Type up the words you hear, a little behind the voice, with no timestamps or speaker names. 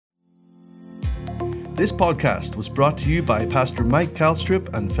This podcast was brought to you by Pastor Mike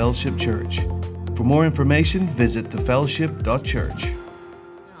Calstrip and Fellowship Church. For more information, visit thefellowship.church.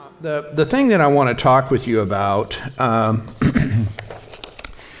 The thing that I want to talk with you about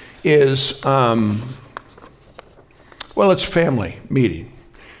is, it's family meeting.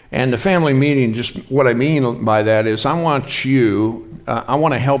 And the family meeting, just what I mean by that is I want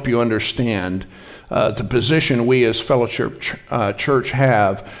to help you understand the position we as Fellowship Church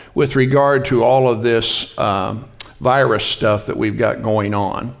have with regard to all of this virus stuff that we've got going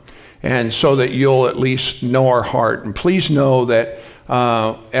on. And so that you'll at least know our heart. And please know that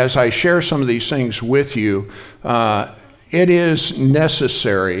as I share some of these things with you, it is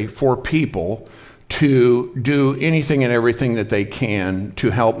necessary for people to do anything and everything that they can to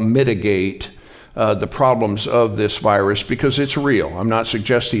help mitigate the problems of this virus, because it's real. I'm not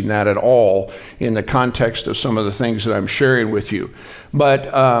suggesting that at all in the context of some of the things that I'm sharing with you.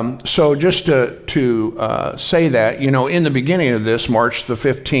 But so just to say that, in the beginning of this, March the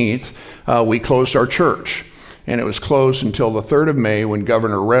 15th, we closed our church. And it was closed until the 3rd of May when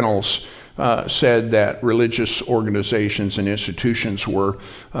Governor Reynolds said that religious organizations and institutions were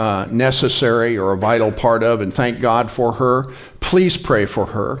necessary or a vital part of, and thank God for her. Please pray for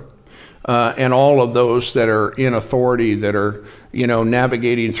her. And all of those that are in authority that are,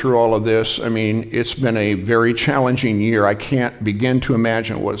 navigating through all of this. I mean, it's been a very challenging year. I can't begin to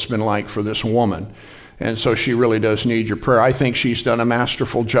imagine what it's been like for this woman. And so she really does need your prayer. I think she's done a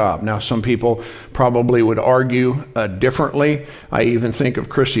masterful job. Now, some people probably would argue differently. I even think of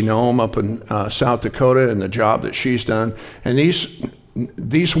Kristi Noem up in South Dakota and the job that she's done. And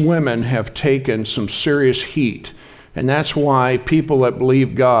these women have taken some serious heat. And that's why people that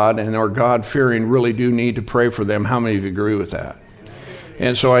believe God and are God-fearing really do need to pray for them. How many of you agree with that?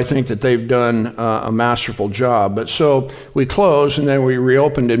 And so I think that they've done a masterful job. But so we closed and then we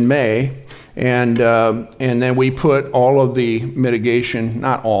reopened in May. And then we put all of the mitigation,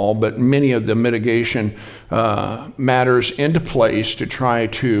 not all, but many of the mitigation matters into place to try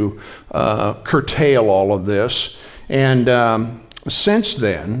to curtail all of this. And since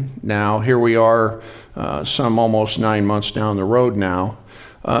then, now here we are, some almost 9 months down the road now,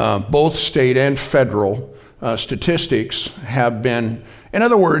 both state and federal statistics have been, in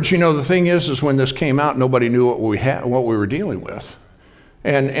other words, the thing is when this came out, nobody knew what we were dealing with.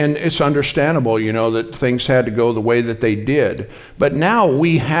 And it's understandable, that things had to go the way that they did. But now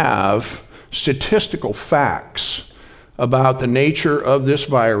we have statistical facts about the nature of this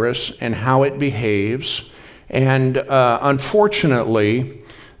virus and how it behaves. And unfortunately,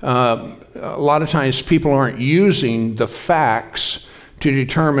 a lot of times people aren't using the facts to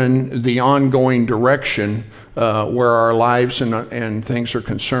determine the ongoing direction where our lives and things are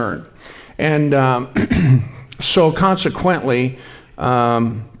concerned. And so consequently,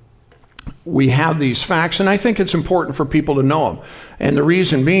 we have these facts, and I think it's important for people to know them. And the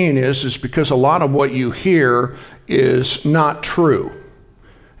reason being is because a lot of what you hear is not true.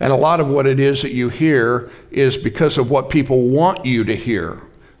 And a lot of what it is that you hear is because of what people want you to hear.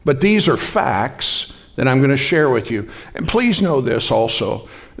 But these are facts that I'm going to share with you. And please know this also.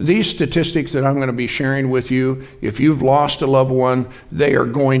 These statistics that I'm going to be sharing with you, if you've lost a loved one, they are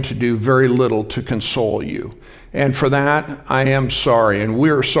going to do very little to console you. And for that, I am sorry, and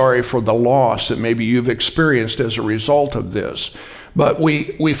we're sorry for the loss that maybe you've experienced as a result of this. But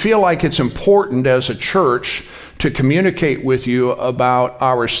we feel like it's important as a church to communicate with you about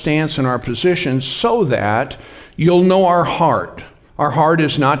our stance and our position so that you'll know our heart. Our heart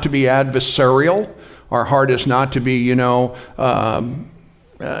is not to be adversarial. Our heart is not to be, I don't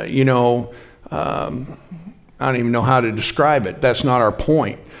even know how to describe it. That's not our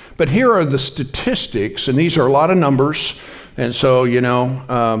point. But here are the statistics, and these are a lot of numbers, and so,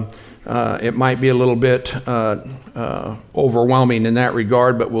 it might be a little bit overwhelming in that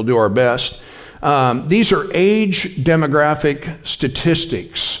regard, but we'll do our best. These are age demographic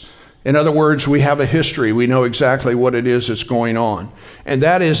statistics. In other words, we have a history. We know exactly what it is that's going on. And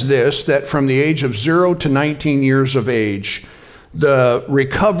that is this, that from the age of 0 to 19 years of age, the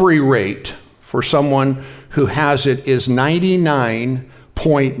recovery rate for someone who has it is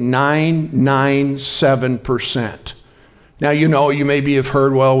 99.997%. Now, you maybe have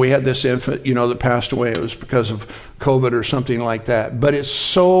heard, well, we had this infant, that passed away. It was because of COVID or something like that. But it's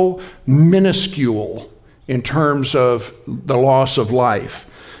so minuscule in terms of the loss of life.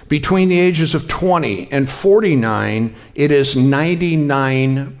 Between the ages of 20 and 49, it is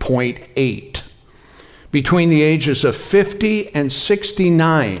 99.8. Between the ages of 50 and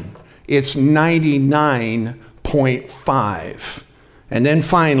 69, it's 99.5. And then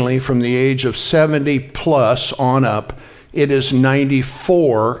finally, from the age of 70 plus on up, it is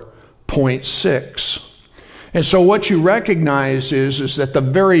 94.6. And so what you recognize is that the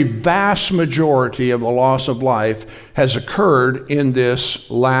very vast majority of the loss of life has occurred in this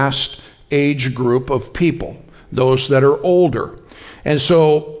last age group of people, those that are older. And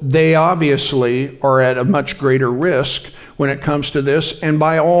so they obviously are at a much greater risk when it comes to this. And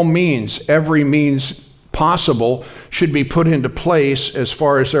by all means, every means possible should be put into place as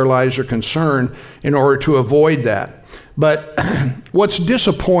far as their lives are concerned in order to avoid that. But what's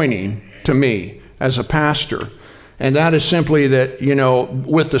disappointing to me as a pastor, and that is simply that,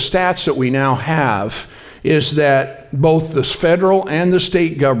 with the stats that we now have, is that both the federal and the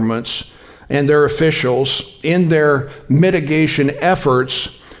state governments and their officials, in their mitigation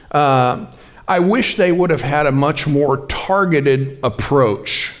efforts, I wish they would have had a much more targeted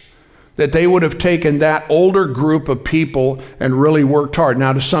approach, that they would have taken that older group of people and really worked hard.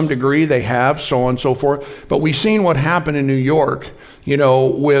 Now, to some degree, they have, so on and so forth. But we've seen what happened in New York,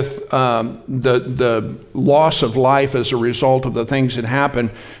 with the loss of life as a result of the things that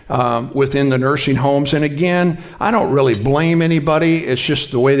happened within the nursing homes. And again, I don't really blame anybody. It's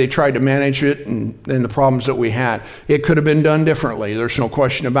just the way they tried to manage it and the problems that we had. It could have been done differently. There's no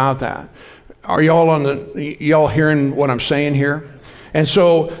question about that. Are y'all hearing what I'm saying here? And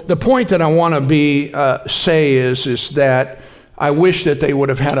so the point that I want to say is that I wish that they would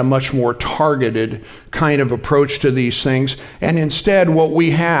have had a much more targeted kind of approach to these things. And instead, what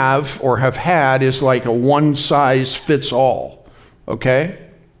we have or have had is like a one-size-fits-all, okay?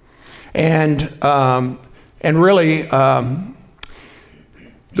 And really, the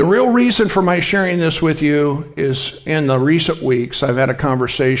real reason for my sharing this with you is in the recent weeks, I've had a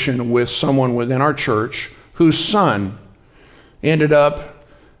conversation with someone within our church whose son ended up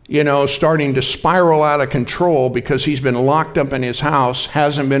starting to spiral out of control because he's been locked up in his house,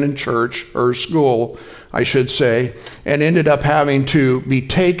 hasn't been in church or school, I should say, and ended up having to be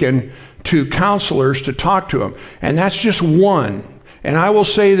taken to counselors to talk to him. And that's just one. And I will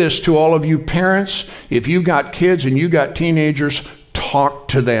say this to all of you parents, if you've got kids and you've got teenagers, talk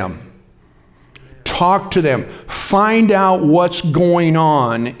to them. Talk to them. Find out what's going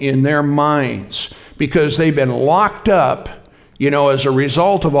on in their minds because they've been locked up as a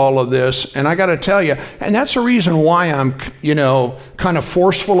result of all of this. And I got to tell you, and that's the reason why I'm, kind of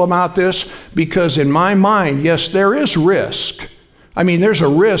forceful about this, because in my mind, yes, there is risk. I mean, there's a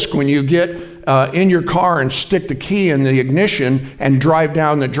risk when you get in your car and stick the key in the ignition and drive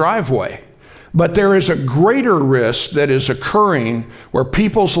down the driveway. But there is a greater risk that is occurring where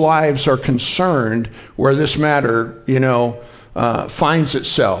people's lives are concerned, where this matter, finds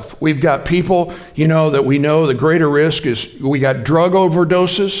itself. We've got people, that we know the greater risk is we got drug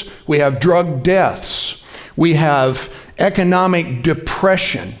overdoses, we have drug deaths, we have economic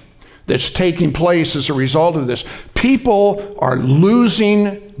depression that's taking place as a result of this. People are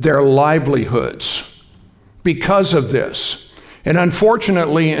losing their livelihoods because of this. And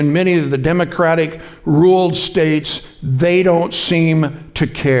unfortunately, in many of the Democratic-ruled states, they don't seem to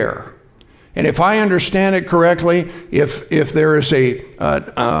care. And if I understand it correctly, if there is the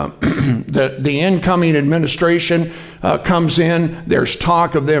incoming administration comes in, there's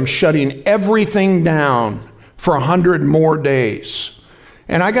talk of them shutting everything down for 100 more days.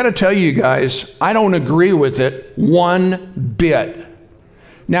 And I got to tell you guys, I don't agree with it one bit.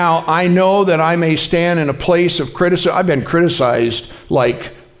 Now, I know that I may stand in a place of criticism. I've been criticized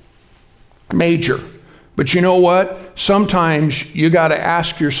like major. But you know what? Sometimes you got to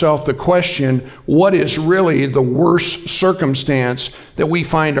ask yourself the question, what is really the worst circumstance that we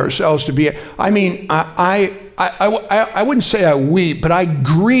find ourselves to be in? I mean, I wouldn't say I weep, but I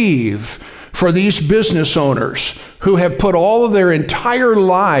grieve for these business owners who have put all of their entire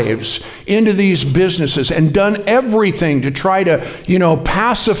lives into these businesses and done everything to try to,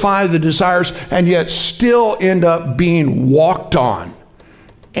 pacify the desires and yet still end up being walked on.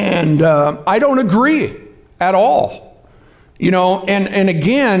 And I don't agree at all. And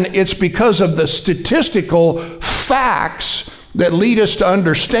again, it's because of the statistical facts that lead us to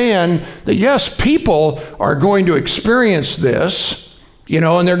understand that yes, people are going to experience this,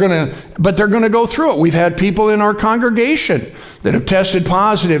 and they're going to go through it. We've had people in our congregation that have tested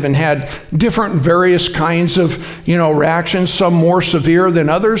positive and had different various kinds of, reactions, some more severe than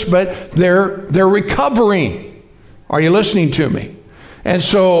others, but they're recovering. Are you listening to me? And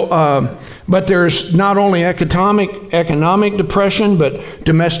so, but there's not only economic depression, but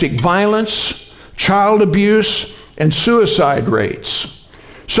domestic violence, child abuse, and suicide rates.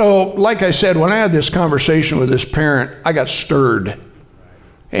 So, like I said, when I had this conversation with this parent, I got stirred.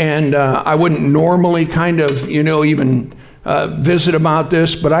 And I wouldn't normally kind of, even visit about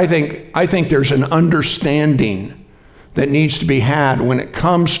this, but I think there's an understanding that needs to be had when it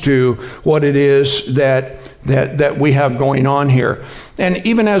comes to what it is that that we have going on here. And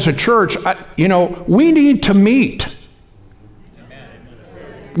even as a church, we need to meet.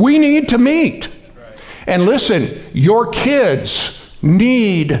 We need to meet. And listen, your kids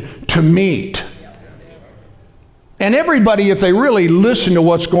need to meet. And everybody, if they really listen to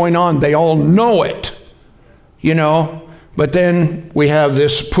what's going on, they all know it, But then we have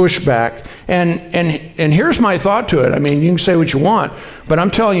this pushback. And here's my thought to it. I mean, you can say what you want, but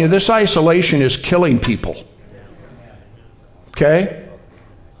I'm telling you, this isolation is killing people. Okay?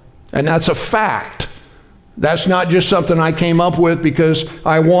 And that's a fact. That's not just something I came up with because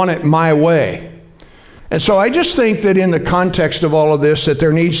I want it my way. And so I just think that in the context of all of this, that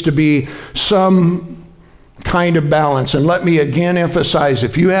there needs to be some kind of balance. And let me again emphasize,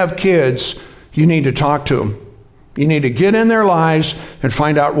 if you have kids, you need to talk to them. You need to get in their lives and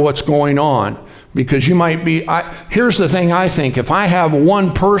find out what's going on. Because you might be, here's the thing I think, if I have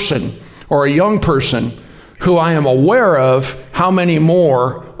one person or a young person who I am aware of, how many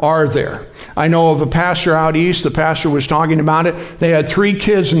more are there? I know of a pastor out east, the pastor was talking about it. They had 3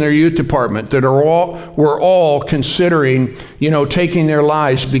 kids in their youth department that were all considering, taking their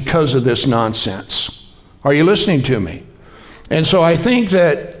lives because of this nonsense. Are you listening to me? And so I think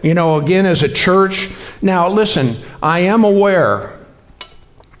that, again, as a church, now listen, I am aware,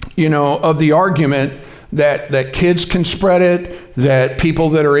 of the argument that kids can spread it, that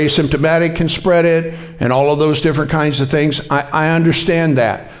people that are asymptomatic can spread it, and all of those different kinds of things. I understand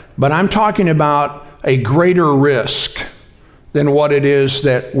that. But I'm talking about a greater risk than what it is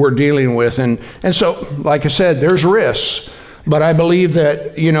that we're dealing with. And so, like I said, there's risks. But I believe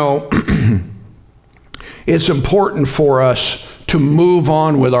that, it's important for us to move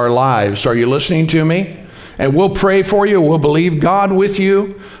on with our lives. Are you listening to me? And we'll pray for you. We'll believe God with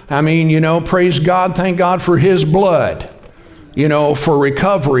you. I mean, praise God, thank God for His blood, for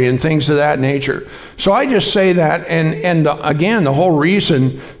recovery and things of that nature. So I just say that, and again, the whole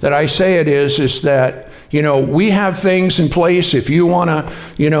reason that I say it is that, we have things in place. If you want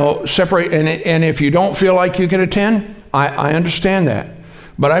to, separate, and if you don't feel like you can attend, I understand that.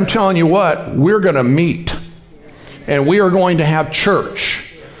 But I'm telling you what, we're going to meet, and we are going to have church.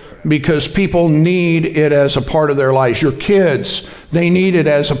 Because people need it as a part of their lives. Your kids, they need it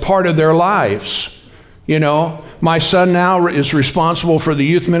as a part of their lives. My son now is responsible for the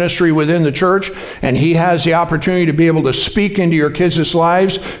youth ministry within the church, and he has the opportunity to be able to speak into your kids'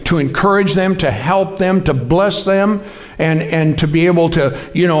 lives, to encourage them, to help them, to bless them, and to be able to,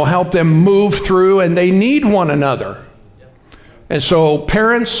 help them move through, and they need one another. And so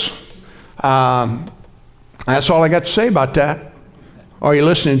parents, that's all I got to say about that. Are you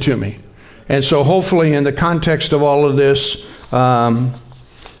listening to me? And so hopefully in the context of all of this,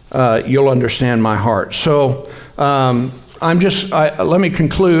 you'll understand my heart. So let me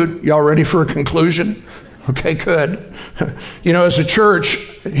conclude. Y'all ready for a conclusion? Okay, good. As a church,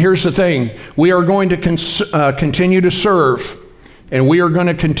 here's the thing. We are going to continue to serve, and we are going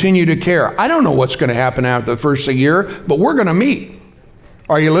to continue to care. I don't know what's going to happen after the first of the year, but we're going to meet.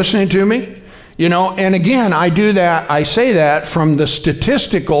 Are you listening to me? And again, I say that from the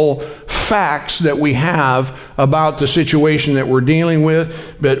statistical facts that we have about the situation that we're dealing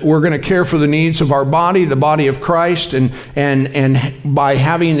with, but we're going to care for the needs of our body, the body of Christ, and by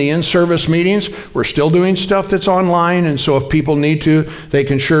having the in-service meetings, we're still doing stuff that's online, and so if people need to, they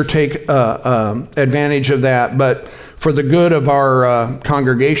can sure take advantage of that. But for the good of our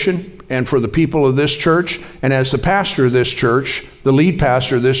congregation, and for the people of this church, and as the pastor of this church, the lead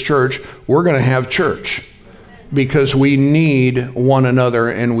pastor of this church, we're going to have church because we need one another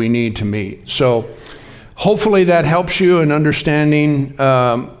and we need to meet. So hopefully that helps you in understanding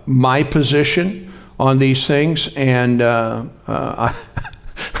my position on these things. And I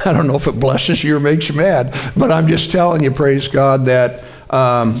don't know if it blesses you or makes you mad, but I'm just telling you, praise God, that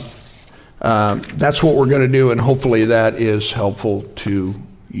that's what we're going to do, and hopefully that is helpful to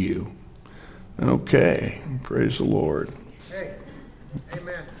you. Okay, praise the Lord. Hey,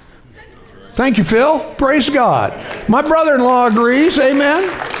 amen. Thank you, Phil. Praise God. My brother-in-law agrees. Amen.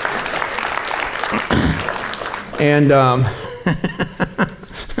 And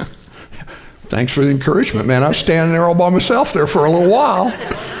thanks for the encouragement, man. I was standing there all by myself there for a little while.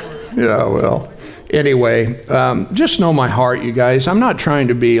 Yeah, well, anyway, just know my heart, you guys. I'm not trying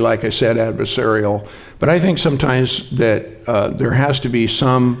to be, like I said, adversarial, but I think sometimes that there has to be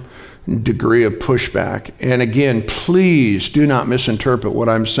some degree of pushback. And again, please do not misinterpret what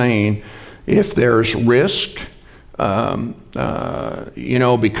I'm saying. If there's risk, because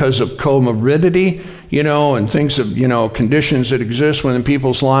of comorbidity, and things of, conditions that exist within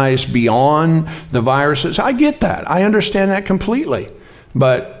people's lives beyond the viruses, I get that. I understand that completely.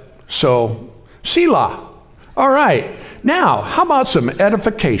 But so, Selah. All right. Now, how about some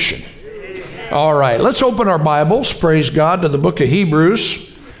edification? All right. Let's open our Bibles, praise God, to the book of Hebrews.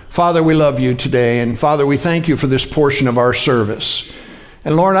 Father, we love you today. And Father, we thank you for this portion of our service.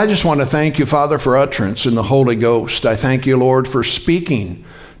 And Lord, I just want to thank you, Father, for utterance in the Holy Ghost. I thank you, Lord, for speaking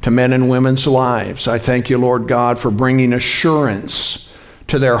to men and women's lives. I thank you, Lord God, for bringing assurance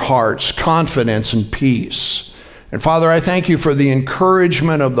to their hearts, confidence and peace. And Father, I thank you for the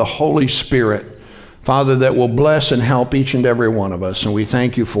encouragement of the Holy Spirit, Father, that will bless and help each and every one of us. And we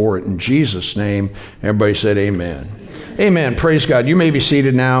thank you for it in Jesus' name. Everybody said amen. Amen. Praise God. You may be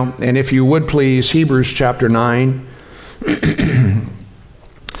seated now. And if you would please, Hebrews chapter 9.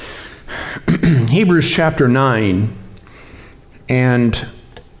 Hebrews chapter 9. And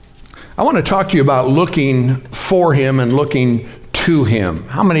I want to talk to you about looking for him and looking to him.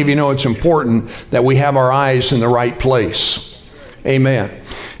 How many of you know it's important that we have our eyes in the right place? Amen.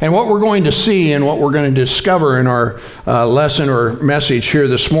 And what we're going to see and what we're going to discover in our lesson or message here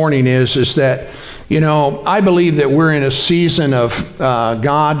this morning is that, you know, I believe that we're in a season of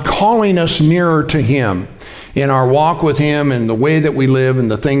God calling us nearer to him in our walk with him and the way that we live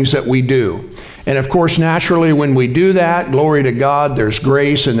and the things that we do. And of course, naturally, when we do that, glory to God, there's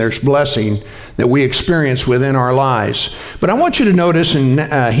grace and there's blessing that we experience within our lives. But I want you to notice in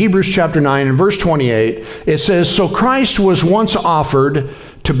Hebrews chapter 9 and verse 28, it says, "So Christ was once offered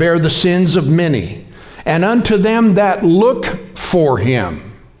to bear the sins of many, and unto them that look for him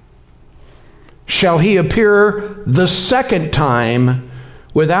shall he appear the second time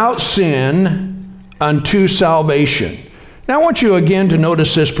without sin unto salvation." Now I want you again to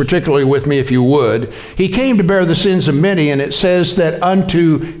notice this particularly with me, if you would. He came to bear the sins of many, and it says that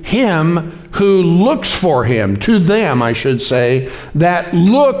unto him who looks for him, to them, I should say, that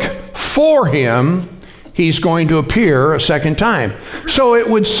look for him, he's going to appear a second time. So it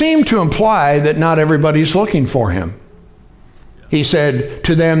would seem to imply that not everybody's looking for him. He said,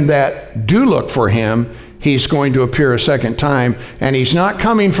 to them that do look for him, he's going to appear a second time, and he's not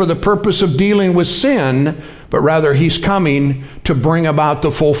coming for the purpose of dealing with sin, but rather he's coming to bring about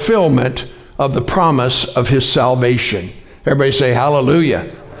the fulfillment of the promise of his salvation. Everybody say hallelujah.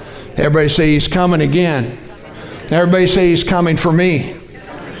 Everybody say he's coming again. Everybody say he's coming for me.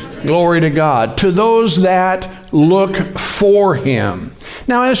 Glory to God. To those that look for him.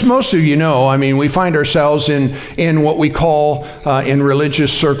 Now, as most of you know, I mean, we find ourselves in what we call in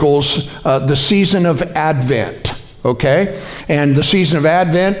religious circles the season of Advent. Okay? And the season of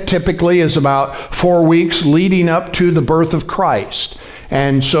Advent typically is about 4 weeks leading up to the birth of Christ.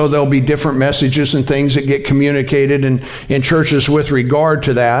 And so there'll be different messages and things that get communicated in churches with regard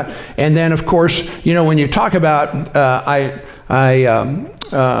to that. And then, of course, you know, when you talk about,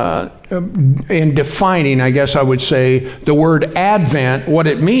 in defining, I guess I would say, the word Advent, what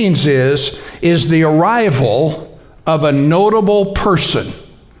it means is the arrival of a notable person.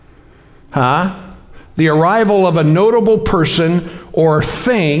 The arrival of a notable person or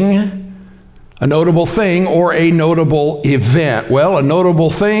thing, a notable thing or a notable event. Well, a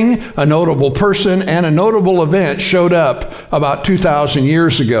notable thing, a notable person, and a notable event showed up about 2,000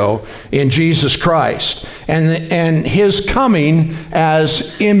 years ago in Jesus Christ. And his coming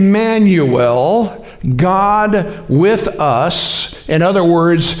as Emmanuel, God with us, in other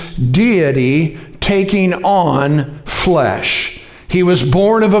words, deity taking on flesh. He was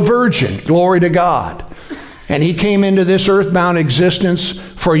born of a virgin, glory to God. And he came into this earthbound existence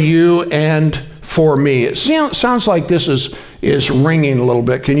for you and for me. It sounds like this is ringing a little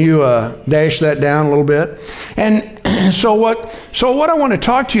bit. Can you dash that down a little bit? And so what I want to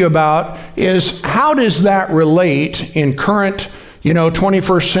talk to you about is how does that relate in current,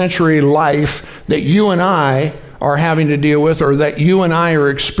 21st century life that you and I are having to deal with, or that you and I are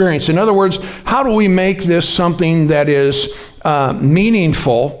experiencing? In other words, how do we make this something that is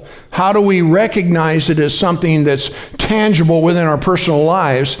meaningful? How do we recognize it as something that's tangible within our personal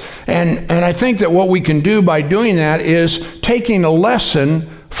lives? And I think that what we can do by doing that is taking a lesson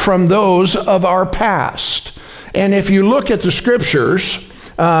from those of our past. And if you look at the scriptures,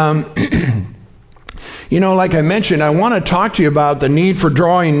 like I mentioned, I want to talk to you about the need for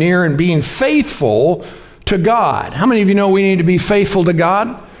drawing near and being faithful to God. How many of you know we need to be faithful to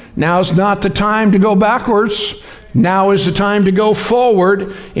God? Now's not the time to go backwards. Now is the time to go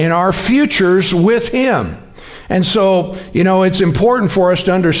forward in our futures with him. And so, it's important for us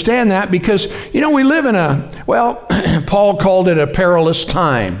to understand that because, we live in Paul called it a perilous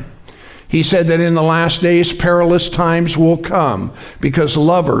time. He said that in the last days, perilous times will come because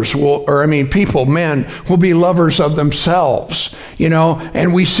men will be lovers of themselves,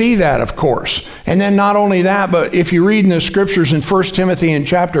 and we see that, of course. And then not only that, but if you read in the scriptures in 1 Timothy in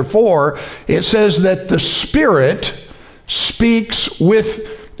chapter 4, it says that the Spirit speaks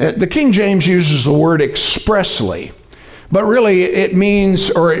with, the King James uses the word expressly, but really it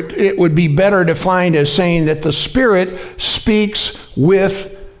means, or it would be better defined as saying that the Spirit speaks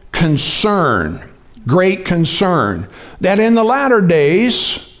with concern, great concern, that in the latter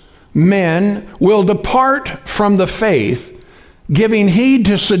days men will depart from the faith, giving heed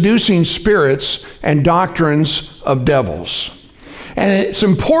to seducing spirits and doctrines of devils. And it's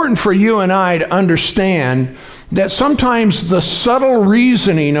important for you and I to understand that sometimes the subtle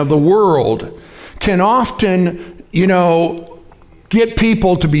reasoning of the world can often, get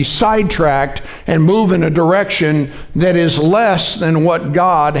people to be sidetracked and move in a direction that is less than what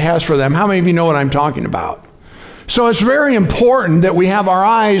God has for them. How many of you know what I'm talking about? So it's very important that we have our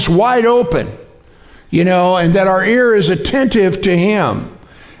eyes wide open, and that our ear is attentive to Him,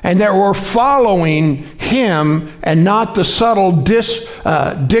 and that we're following Him and not the subtle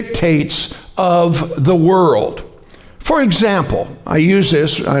dictates of the world. For example, I've used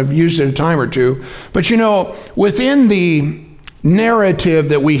it a time or two, but within the narrative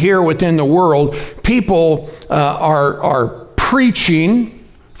that we hear within the world, people are preaching,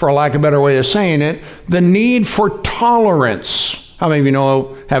 for lack of a better way of saying it, the need for tolerance. How many of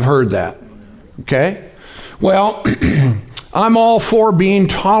you have heard that? Okay? Well, I'm all for being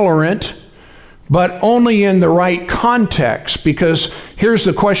tolerant, but only in the right context, because here's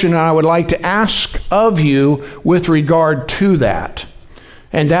the question I would like to ask of you with regard to that.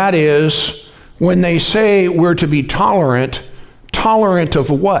 And that is, when they say we're to be tolerant of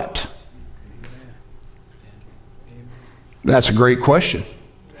what? That's a great question.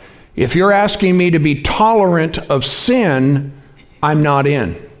 If you're asking me to be tolerant of sin, I'm not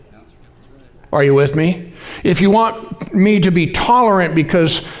in. Are you with me? If you want me to be tolerant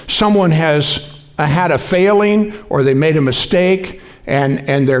because someone has had a failing or they made a mistake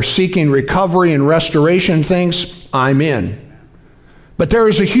and they're seeking recovery and restoration things, I'm in. But there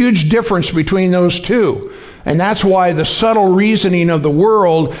is a huge difference between those two. And that's why the subtle reasoning of the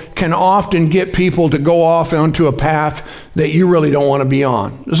world can often get people to go off onto a path that you really don't want to be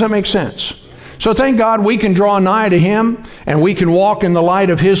on. Does that make sense? So thank God we can draw nigh to Him, and we can walk in the light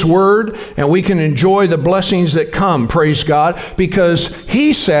of His Word, and we can enjoy the blessings that come, praise God, because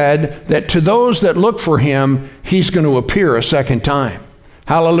He said that to those that look for Him, He's going to appear a second time.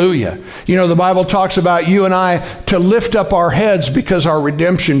 Hallelujah. The Bible talks about you and I to lift up our heads because our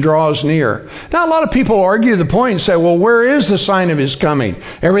redemption draws near. Now, a lot of people argue the point and say, well, where is the sign of His coming?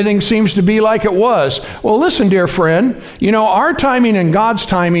 Everything seems to be like it was. Well, listen, dear friend, our timing and God's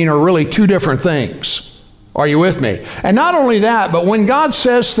timing are really two different things. Are you with me? And not only that, but when God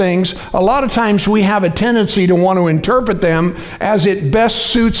says things, a lot of times we have a tendency to want to interpret them as it best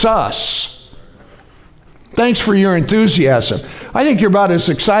suits us. Thanks for your enthusiasm. I think you're about as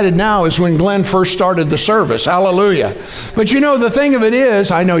excited now as when Glenn first started the service. Hallelujah. But the thing of it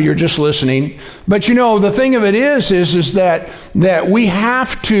is, I know you're just listening, but the thing of it is that we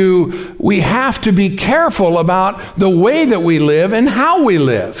have to be careful about the way that we live and how we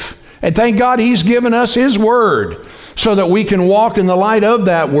live. And thank God He's given us His Word so that we can walk in the light of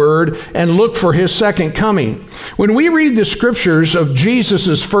that Word and look for His second coming. When we read the scriptures of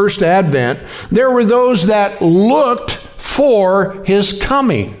Jesus' first advent, there were those that looked for His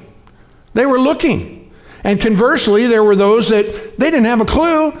coming. They were looking. And conversely, there were those that they didn't have a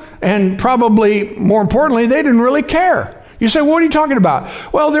clue, and probably more importantly, they didn't really care. You say, what are you talking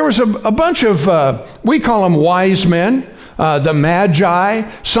about? Well, there was a bunch of, we call them wise men, the Magi,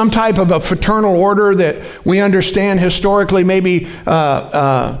 some type of a fraternal order that we understand historically maybe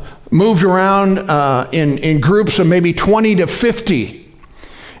moved around in groups of maybe 20 to 50.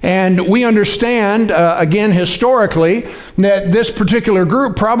 And we understand, again, historically, that this particular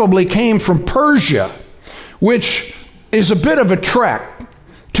group probably came from Persia, which is a bit of a trek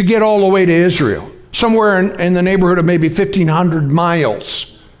to get all the way to Israel, somewhere in the neighborhood of maybe 1,500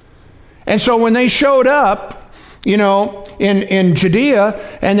 miles. And so when they showed up, in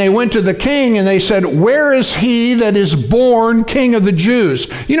Judea, and they went to the king and they said, where is he that is born king of the Jews?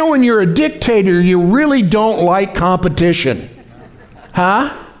 When you're a dictator, you really don't like competition.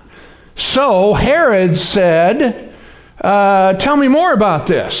 Huh? So Herod said, tell me more about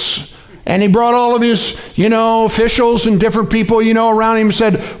this. And he brought all of his, officials and different people, around him and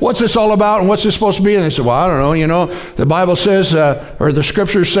said, what's this all about and what's this supposed to be? And they said, well, I don't know, the Bible says, or the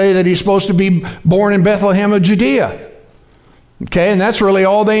scriptures say that he's supposed to be born in Bethlehem of Judea. Okay, and that's really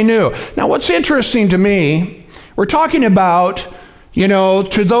all they knew. Now, what's interesting to me, we're talking about,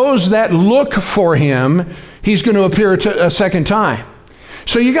 to those that look for him, he's going to appear a second time.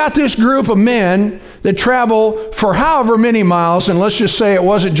 So you got this group of men that travel for however many miles, and let's just say it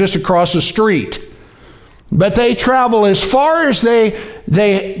wasn't just across the street, but they travel as far as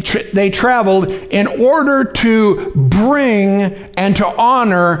they traveled in order to bring and to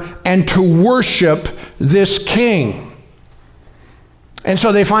honor and to worship this king. And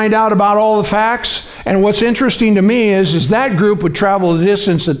so they find out about all the facts, and what's interesting to me is that group would travel the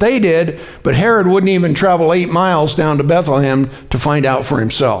distance that they did, but Herod wouldn't even travel 8 miles down to Bethlehem to find out for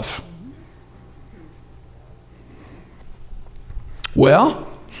himself. Well,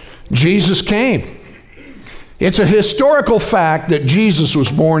 Jesus came. It's a historical fact that Jesus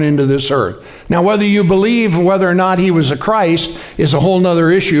was born into this earth. Now, whether you believe whether or not he was a Christ is a whole nother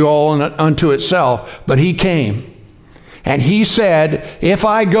issue all unto itself, but he came. And he said, if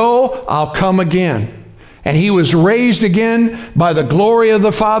I go, I'll come again. And he was raised again by the glory of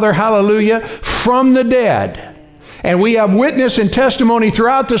the Father, hallelujah, from the dead. And we have witness and testimony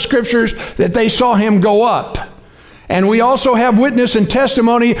throughout the scriptures that they saw him go up. And we also have witness and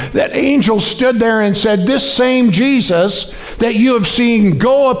testimony that angels stood there and said, this same Jesus that you have seen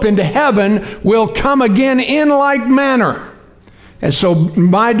go up into heaven will come again in like manner. And so,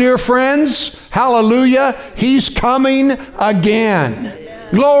 my dear friends, hallelujah, he's coming again.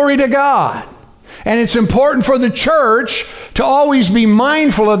 Glory to God. And it's important for the church to always be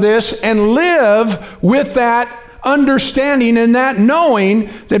mindful of this and live with that understanding and that knowing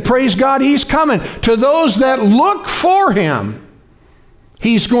that, praise God, he's coming. To those that look for him,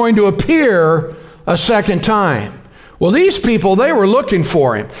 he's going to appear a second time. Well, these people, they were looking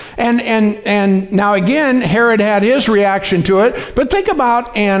for him. And now again, Herod had his reaction to it. But think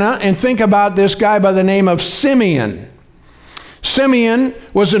about Anna and think about this guy by the name of Simeon. Simeon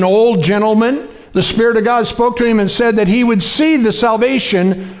was an old gentleman. The Spirit of God spoke to him and said that he would see the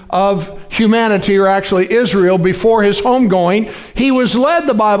salvation of humanity, or actually Israel, before his homegoing. He was led,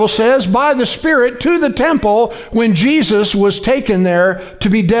 the Bible says, by the Spirit to the temple when Jesus was taken there to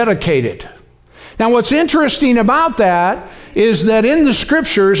be dedicated. Now, what's interesting about that is that in the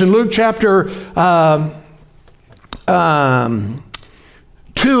scriptures, in Luke chapter 2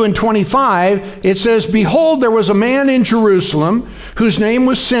 and 25, it says, behold, there was a man in Jerusalem whose name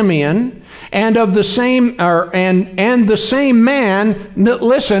was Simeon, and of the same, and the same man,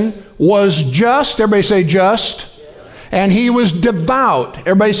 listen, was just. Everybody say just. And he was devout.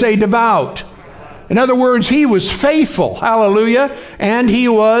 Everybody say devout. In other words, he was faithful, hallelujah, and he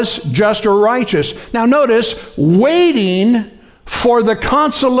was just or righteous. Now notice, waiting for the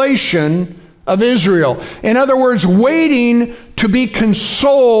consolation of Israel. In other words, waiting to be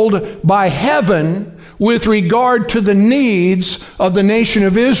consoled by heaven with regard to the needs of the nation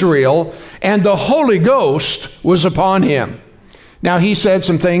of Israel, and the Holy Ghost was upon him. Now, he said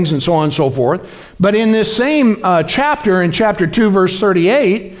some things and so on and so forth, but in this same chapter, in chapter 2, verse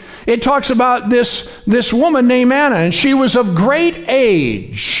 38, it talks about this woman named Anna, and she was of great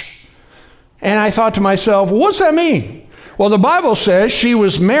age. And I thought to myself, what's that mean? Well, the Bible says she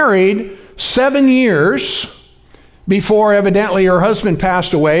was married 7 years before evidently her husband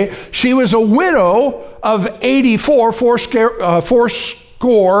passed away. She was a widow of 84,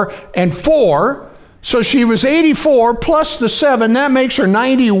 fourscore and four. So she was 84 plus the 7, that makes her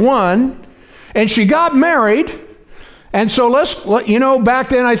 91. And she got married. And so back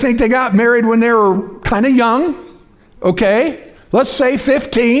then I think they got married when they were kind of young. Okay, let's say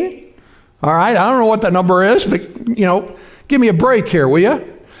 15. All right, I don't know what the number is, but give me a break here, will you?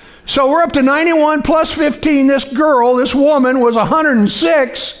 So we're up to 91 plus 15. This woman was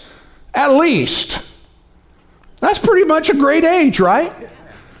 106 at least. That's pretty much a great age, right?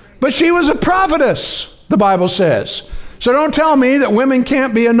 But she was a prophetess, the Bible says. So don't tell me that women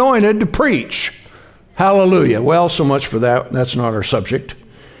can't be anointed to preach. Hallelujah. Well, so much for that. That's not our subject.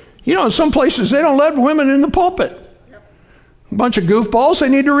 In some places, they don't let women in the pulpit. A bunch of goofballs, they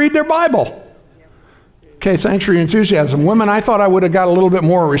need to read their Bible. Okay, thanks for your enthusiasm. Women, I thought I would have got a little bit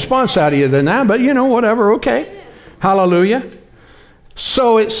more response out of you than that, but whatever, okay. Hallelujah.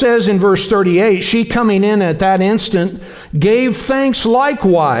 So it says in verse 38, she coming in at that instant gave thanks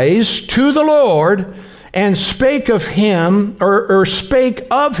likewise to the Lord and spake of him, or spake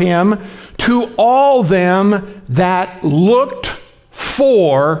of him to all them that looked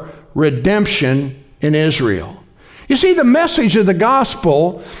for redemption in Israel. You see, the message of the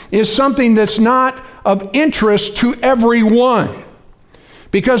gospel is something that's not of interest to everyone.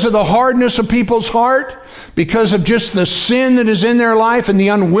 Because of the hardness of people's heart, because of just the sin that is in their life and the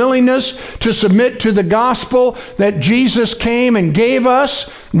unwillingness to submit to the gospel that Jesus came and gave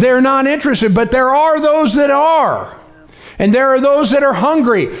us, they're not interested. But there are those that are. And there are those that are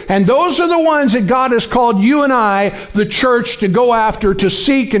hungry. And those are the ones that God has called you and I, the church, to go after, to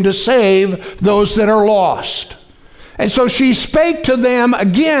seek and to save those that are lost. And so she spake to them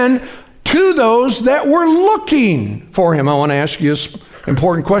again, to those that were looking for him. I want to ask you this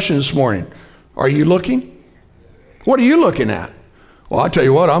important question this morning. Are you looking? What are you looking at? Well, I tell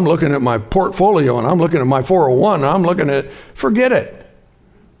you what, I'm looking at my portfolio and I'm looking at my 401 and I'm looking at, forget it.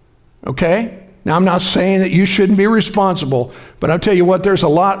 Okay? Now, I'm not saying that you shouldn't be responsible, but I'll tell you what, there's a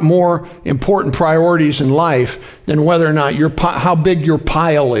lot more important priorities in life than whether or not how big your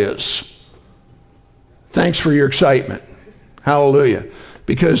pile is. Thanks for your excitement. Hallelujah.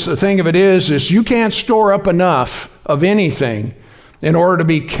 Because the thing of it is you can't store up enough of anything in order to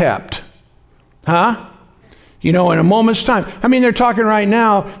be kept. Huh? In a moment's time. I mean, they're talking right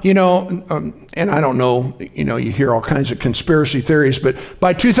now, and I don't know, you hear all kinds of conspiracy theories, but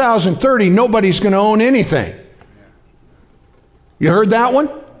by 2030, nobody's going to own anything. You heard that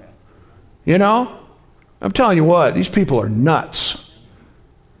one? I'm telling you what, these people are nuts.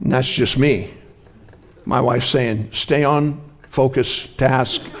 And that's just me. My wife's saying, stay on focus,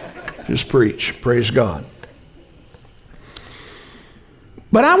 task, just preach. Praise God.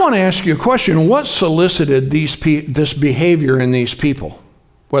 But I want to ask you a question. What solicited this behavior in these people?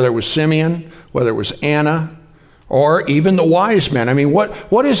 Whether it was Simeon, whether it was Anna, or even the wise men. I mean,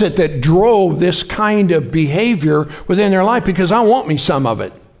 what is it that drove this kind of behavior within their life? Because I want me some of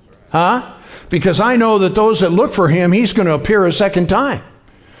it. Huh? Because I know that those that look for him, he's going to appear a second time.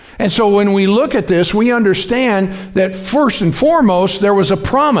 And so when we look at this, we understand that first and foremost, there was a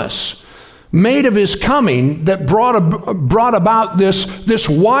promise made of his coming that brought about this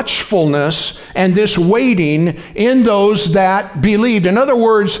watchfulness and this waiting in those that believed. In other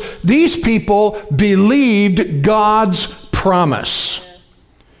words, these people believed God's promise.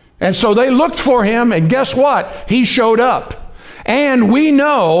 And so they looked for him, and guess what? He showed up. And we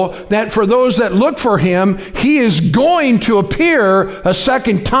know that for those that look for him, he is going to appear a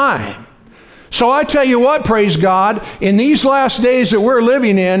second time. So I tell you what, praise God, in these last days that we're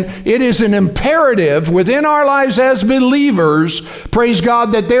living in, it is an imperative within our lives as believers, praise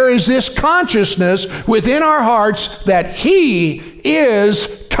God, that there is this consciousness within our hearts that he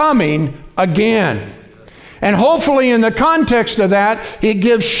is coming again. And hopefully in the context of that, it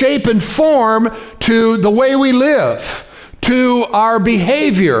gives shape and form to the way we live, to our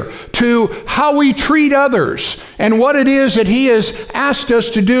behavior, to how we treat others, and what it is that he has asked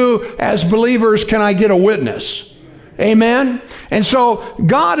us to do as believers. Can I get a witness? Amen? And so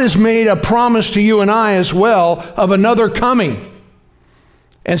God has made a promise to you and I as well of another coming.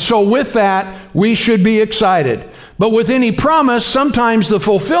 And so with that, we should be excited. But with any promise, sometimes the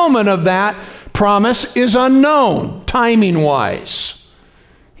fulfillment of that promise is unknown, timing-wise.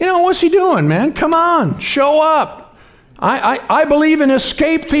 What's he doing, man? Come on, show up. I believe in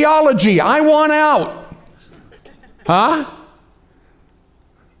escape theology. I want out. Huh?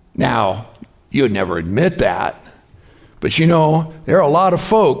 Now, you would never admit that. But there are a lot of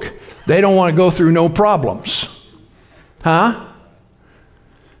folk, they don't want to go through no problems. Huh?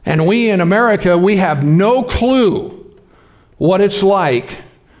 And we in America, we have no clue what it's like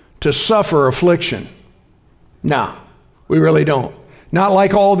to suffer affliction. No, we really don't. Not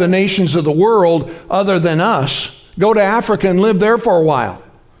like all the nations of the world other than us. Go to Africa and live there for a while.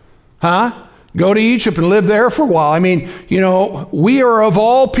 Huh? Go to Egypt and live there for a while. I mean, we are of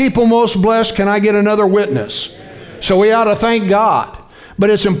all people most blessed. Can I get another witness? So we ought to thank God. But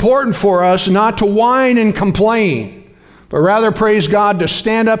it's important for us not to whine and complain, but rather, praise God, to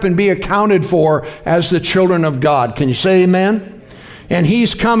stand up and be accounted for as the children of God. Can you say amen? And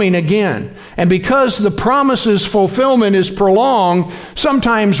he's coming again. And because the promise's fulfillment is prolonged,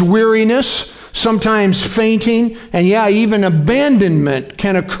 sometimes weariness, sometimes fainting, and even abandonment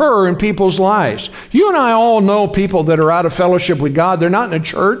can occur in people's lives. You and I all know people that are out of fellowship with God. They're not in a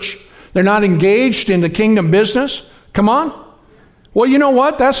church. They're not engaged in the kingdom business. Come on. Well, you know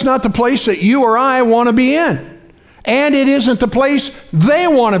what? That's not the place that you or I want to be in. And it isn't the place they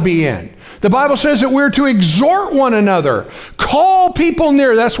want to be in. The Bible says that we're to exhort one another. Call people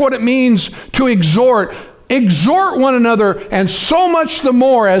near. That's what it means to exhort. Exhort one another, and so much the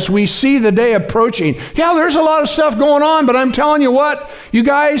more as we see the day approaching. Yeah, there's a lot of stuff going on, but I'm telling you what, you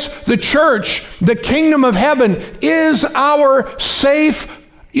guys, the church, the kingdom of heaven is our safe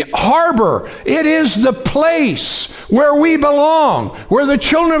harbor. It is the place where we belong. We're the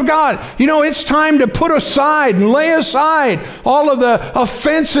children of God. You know, it's time to put aside and lay aside all of the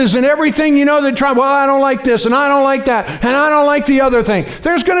offenses and everything, you know, that try, well, I don't like this and I don't like that and I don't like the other thing.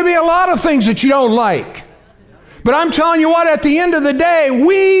 There's going to be a lot of things that you don't like. But I'm telling you what, at the end of the day,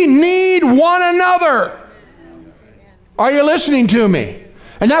 we need one another. Are you listening to me?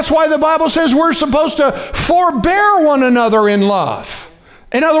 And that's why the Bible says we're supposed to forbear one another in love.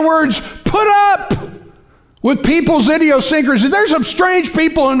 In other words, put up with people's idiosyncrasies. There's some strange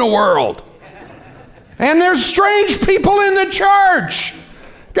people in the world. And there's strange people in the church.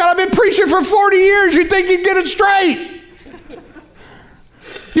 God, I've been preaching for 40 years. You'd think you'd get it straight.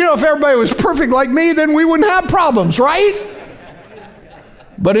 You know, if everybody was perfect like me, then we wouldn't have problems, right?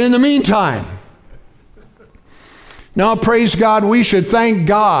 But in the meantime, now, praise God, we should thank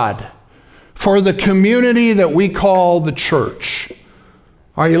God for the community that we call the church.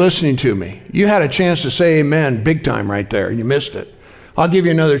 Are you listening to me? You had a chance to say amen big time right there. You missed it. I'll give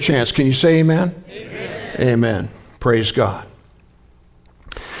you another chance. Can you say amen? Amen. Amen. Praise God.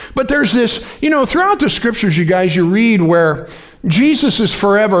 But there's this, you know, throughout the scriptures, you guys, you read where Jesus is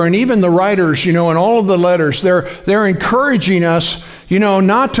forever, and even the writers, you know, in all of the letters, they're encouraging us, you know,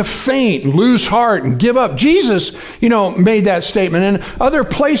 not to faint and lose heart and give up. Jesus, you know, made that statement. And other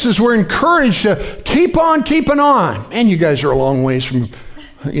places we're encouraged to keep on keeping on. And you guys are a long ways from,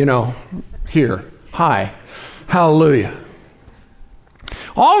 you know, here. Hi. Hallelujah.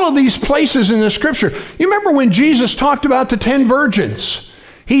 All of these places in the scripture. You remember when Jesus talked about the 10 virgins?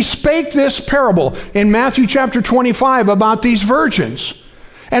 He spake this parable in Matthew chapter 25 about these virgins.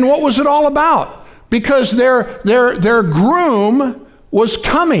 And what was it all about? Because their groom was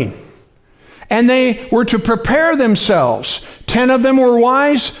coming. And they were to prepare themselves. 10 of them were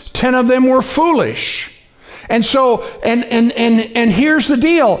wise, 10 of them were foolish. And so, and here's the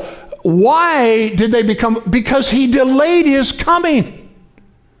deal. Why did they become? Because he delayed his coming.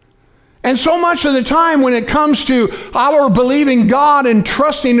 And so much of the time when it comes to our believing God and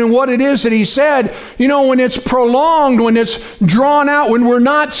trusting in what it is that he said, you know, when it's prolonged, when it's drawn out, when we're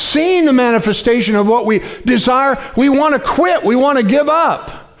not seeing the manifestation of what we desire, we want to quit, we want to give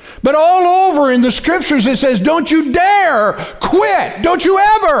up. But all over in the scriptures it says, don't you dare quit. Don't you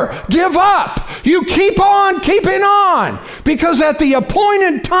ever give up. You keep on keeping on. Because at the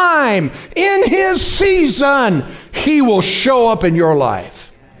appointed time, in his season, he will show up in your life.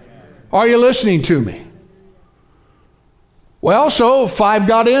 Are you listening to me? Well, so 5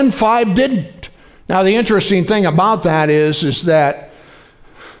 got in, 5 didn't. Now, the interesting thing about that is that,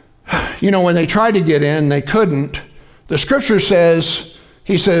 you know, when they tried to get in, they couldn't. The scripture says,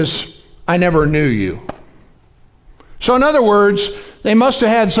 he says, I never knew you. So in other words, they must have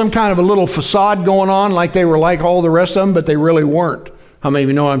had some kind of a little facade going on, like they were like all the rest of them, but they really weren't. How many of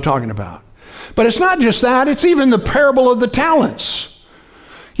you know what I'm talking about? But it's not just that, it's even the parable of the talents.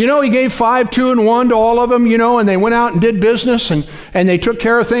 You know, he gave 5, 2, and 1 to all of them, you know, and they went out and did business and they took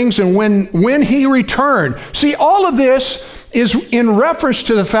care of things. And when he returned, see, all of this is in reference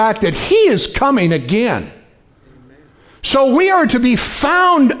to the fact that he is coming again. So we are to be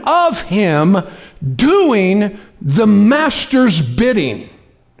found of him doing the master's bidding.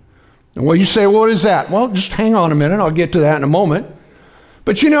 Well, you say, well, what is that? Well, just hang on a minute. I'll get to that in a moment.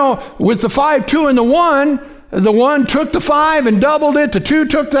 But you know, with the 5, 2, and the 1 took the 5 and doubled it. The 2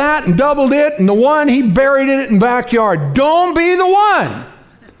 took that and doubled it. And the 1, he buried it in the backyard. Don't be the 1.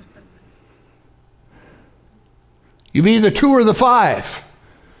 You be the 2 or the 5.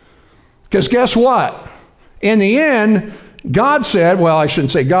 Because guess what? In the end, God said, well, I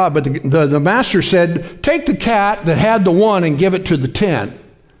shouldn't say God, but the master said, take the cat that had the 1 and give it to the 10.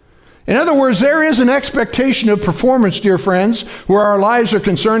 In other words, there is an expectation of performance, dear friends, where our lives are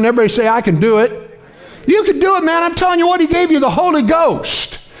concerned. Everybody say, I can do it. You can do it, man. I'm telling you what, he gave you the Holy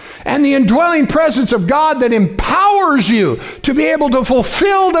Ghost and the indwelling presence of God that empowers you to be able to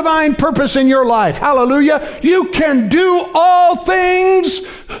fulfill divine purpose in your life. Hallelujah. You can do all things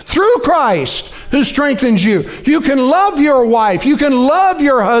through Christ who strengthens you. You can love your wife. You can love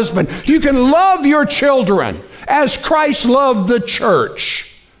your husband. You can love your children as Christ loved the church.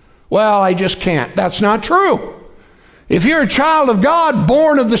 Well, I just can't. That's not true. If you're a child of God,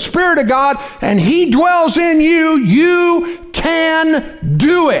 born of the Spirit of God, and he dwells in you, you can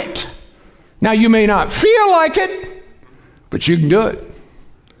do it. Now, you may not feel like it, but you can do it.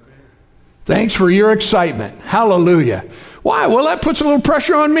 Thanks for your excitement. Hallelujah. Why? Well, that puts a little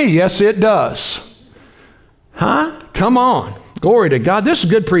pressure on me. Yes, it does. Huh? Come on. Glory to God. This is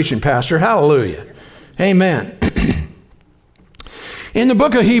good preaching, Pastor. Hallelujah. Amen. In the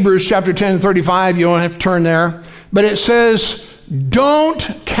book of Hebrews, chapter 10 and 35, you don't have to turn there, but it says, don't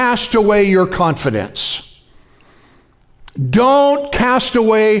cast away your confidence. Don't cast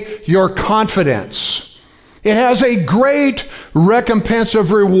away your confidence. It has a great recompense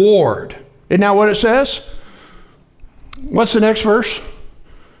of reward. Isn't that what it says? What's the next verse?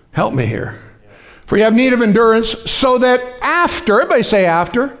 Help me here. For you have need of endurance, so that after, everybody say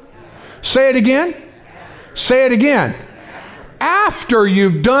after. Say it again. Say it again. After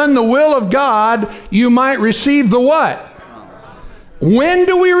you've done the will of God, you might receive the what? When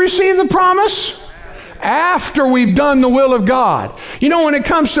do we receive the promise? After we've done the will of God. You know, when it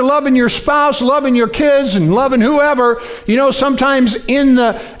comes to loving your spouse, loving your kids, and loving whoever, you know, sometimes in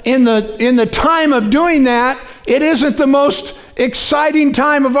the time of doing that, it isn't the most exciting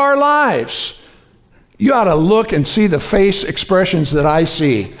time of our lives. You ought to look and see the face expressions that I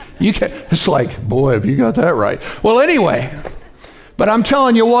see. It's like, boy, have you got that right. Well, anyway, but I'm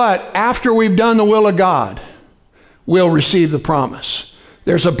telling you what, after we've done the will of God, we'll receive the promise.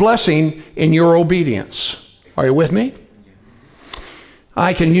 There's a blessing in your obedience. Are you with me?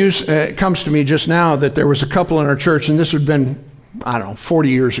 I can use, it comes to me just now that there was a couple in our church, and this would have been, 40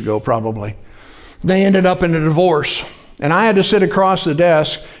 years ago probably. They ended up in a divorce, and I had to sit across the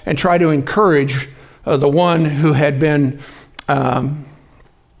desk and try to encourage the one who had been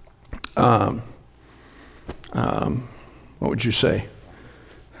what would you say?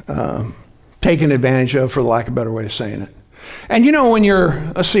 Taken advantage of, for lack of a better way of saying it. And you know, when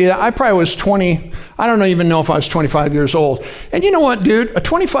I probably was 20, I don't even know if I was 25 years old. And you know what, dude? A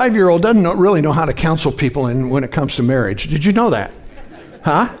 25-year-old doesn't really know how to counsel people when it comes to marriage. Did you know that?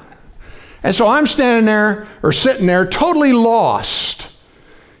 Huh? And so I'm sitting there, totally lost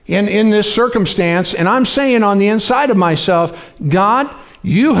in this circumstance, and I'm saying on the inside of myself, God,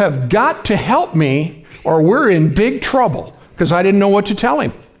 you have got to help me, or we're in big trouble, because I didn't know what to tell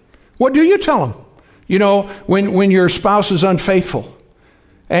him. What do you tell him? You know, when your spouse is unfaithful,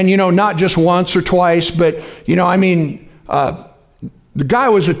 and, you know, not just once or twice, but, you know, I mean, the guy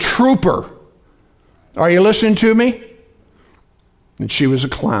was a trooper. Are you listening to me? And she was a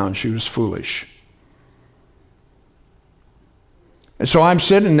clown. She was foolish. And so I'm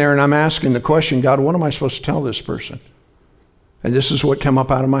sitting there and I'm asking the question, God, what am I supposed to tell this person? And this is what came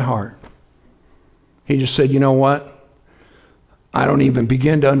up out of my heart. He just said, you know what? I don't even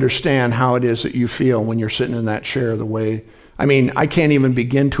begin to understand how it is that you feel when you're sitting in that chair I can't even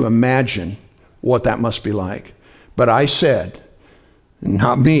begin to imagine what that must be like. But I said,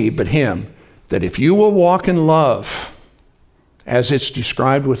 not me, but him, that if you will walk in love, as it's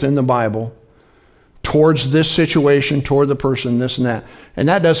described within the Bible, towards this situation, toward the person, this and that. And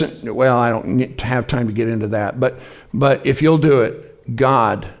that doesn't, well, I don't need to have time to get into that. But if you'll do it,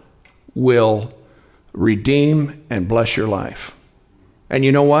 God will redeem and bless your life. And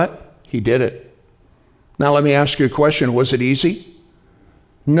you know what? He did it. Now let me ask you a question. Was it easy?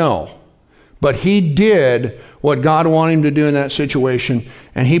 No. But he did what God wanted him to do in that situation.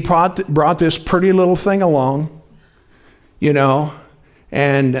 And he brought this pretty little thing along, you know,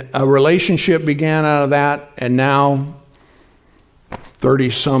 and a relationship began out of that. And now,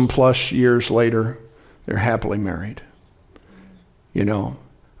 30-some plus years later, they're happily married. You know,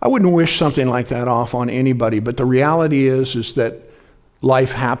 I wouldn't wish something like that off on anybody, but the reality is that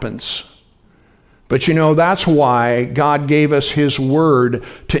life happens. But you know, that's why God gave us his word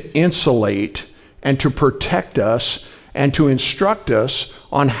to insulate and to protect us and to instruct us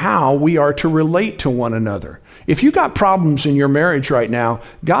on how we are to relate to one another. If you got problems in your marriage right now,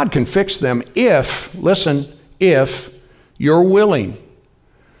 God can fix them if you're willing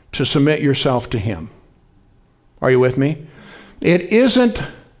to submit yourself to him. Are you with me? It isn't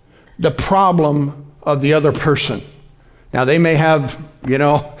the problem of the other person. Now, they may have, you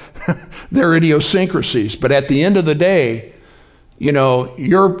know, their idiosyncrasies, but at the end of the day, you know,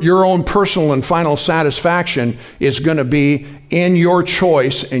 your own personal and final satisfaction is going to be in your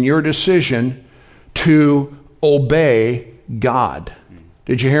choice and your decision to obey God.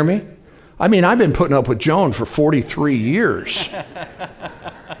 Did you hear me? I mean, I've been putting up with Joan for 43 years.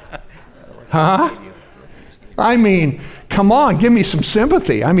 Huh? I mean, come on, give me some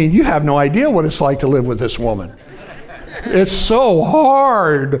sympathy. I mean, you have no idea what it's like to live with this woman. It's so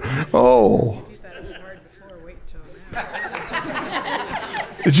hard. Oh.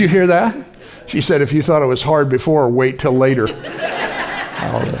 Did you hear that? She said, if you thought it was hard before, wait till later.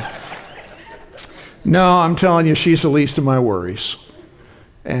 No, I'm telling you, she's the least of my worries.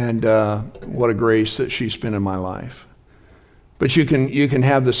 And what a grace that she's been in my life. But you can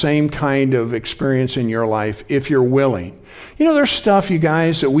have the same kind of experience in your life if you're willing. You know, there's stuff, you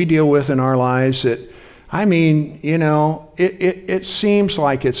guys, that we deal with in our lives that, I mean, you know, it seems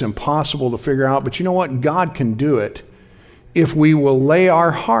like it's impossible to figure out. But you know what? God can do it if we will lay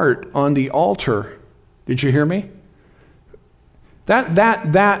our heart on the altar. Did you hear me?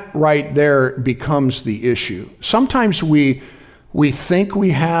 That right there becomes the issue. Sometimes we think we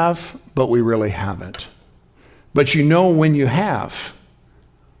have, but we really haven't. But you know when you have.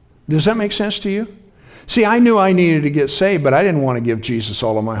 Does that make sense to you? See, I knew I needed to get saved, but I didn't want to give Jesus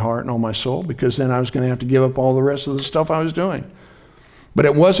all of my heart and all my soul, because then I was going to have to give up all the rest of the stuff I was doing. But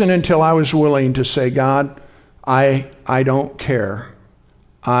it wasn't until I was willing to say, God, I don't care.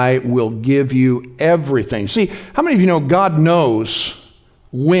 I will give you everything. See, how many of you know God knows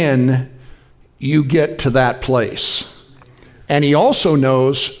when you get to that place? And he also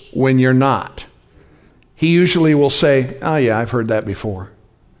knows when you're not. He usually will say, oh yeah, I've heard that before.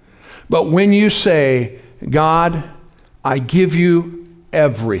 But when you say, God, I give you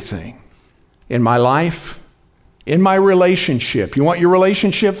everything in my life, in my relationship. You want your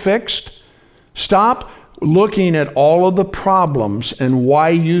relationship fixed? Stop looking at all of the problems and why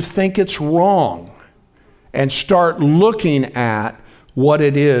you think it's wrong, and start looking at what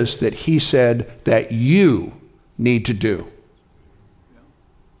it is that he said that you need to do.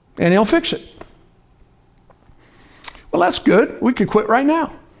 And he'll fix it. Well, that's good. We could quit right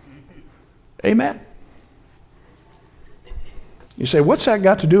now. Amen. You say, what's that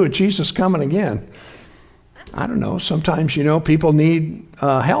got to do with Jesus coming again? I don't know. Sometimes, people need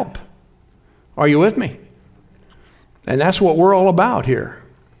help. Are you with me? And that's what we're all about here.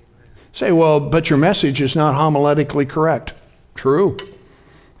 Say, well, but your message is not homiletically correct. True.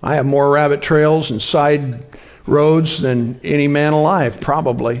 I have more rabbit trails and side roads than any man alive,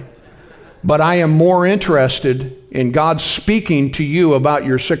 probably. But I am more interested in God speaking to you about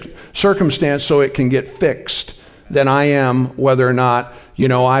your circumstance so it can get fixed than I am whether or not,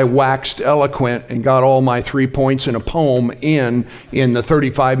 I waxed eloquent and got all my 3 points in a poem in the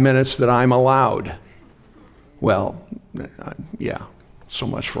 35 minutes that I'm allowed. Well, yeah, so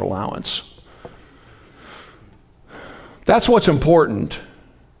much for allowance. That's what's important,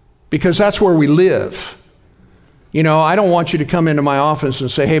 because that's where we live. I don't want you to come into my office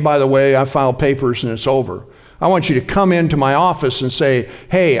and say, hey, by the way, I filed papers and it's over. I want you to come into my office and say,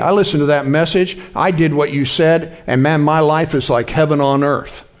 hey, I listened to that message. I did what you said, and man, my life is like heaven on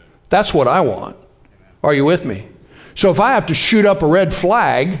earth. That's what I want. Are you with me? So if I have to shoot up a red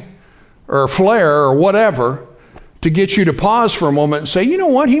flag or a flare or whatever to get you to pause for a moment and say, you know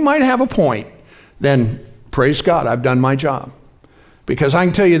what, he might have a point, then praise God, I've done my job. Because I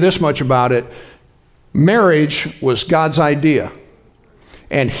can tell you this much about it. Marriage was God's idea.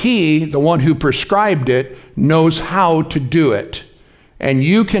 And he, the one who prescribed it, knows how to do it. And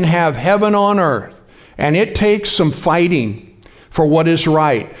you can have heaven on earth. And it takes some fighting for what is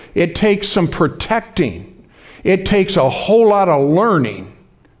right. It takes some protecting. It takes a whole lot of learning.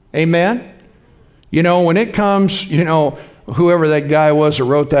 Amen? When it comes, whoever that guy was that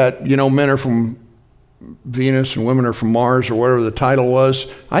wrote that, men are from Venus and women are from Mars, or whatever the title was,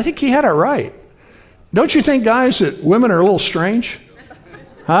 I think he had it right. Don't you think, guys, that women are a little strange?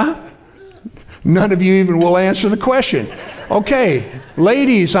 Huh? None of you even will answer the question. Okay,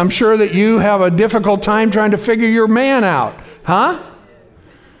 ladies, I'm sure that you have a difficult time trying to figure your man out. Huh?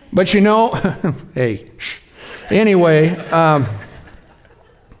 But hey, shh. Anyway,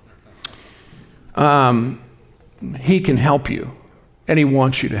 he can help you, and he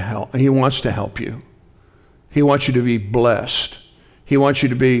wants you to help. He wants to help you. He wants you to be blessed. He wants you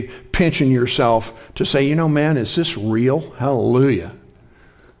to be pinching yourself to say, man, is this real? Hallelujah.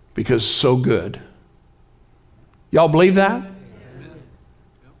 Because it's so good. Y'all believe that?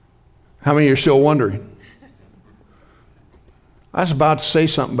 How many are still wondering? I was about to say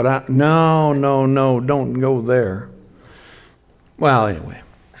something, but no, don't go there. Well, anyway,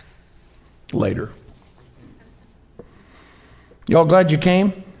 later. Y'all glad you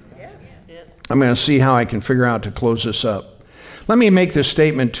came? Yes. I'm going to see how I can figure out to close this up. Let me make this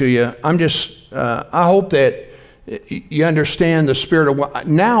statement to you. I hope that you understand the spirit of what,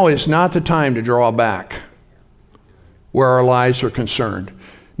 now is not the time to draw back where our lives are concerned.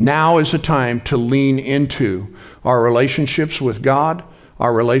 Now is the time to lean into our relationships with God,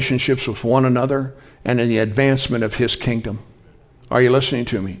 our relationships with one another, and in the advancement of his kingdom. Are you listening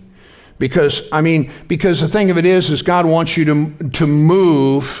to me? Because the thing of it is God wants you to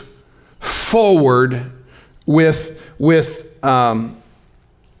move forward with and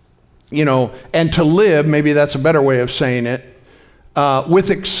to live, maybe that's a better way of saying it, with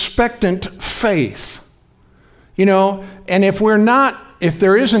expectant faith. And if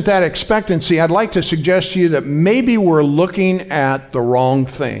there isn't that expectancy, I'd like to suggest to you that maybe we're looking at the wrong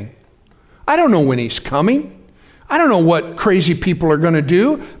thing. I don't know when he's coming. I don't know what crazy people are going to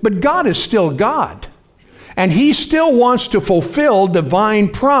do, but God is still God. And he still wants to fulfill divine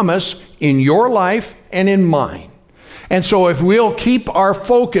promise in your life and in mine. And so if we'll keep our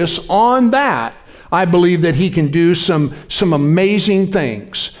focus on that, I believe that he can do some amazing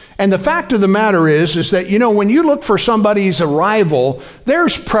things. And the fact of the matter is that, when you look for somebody's arrival,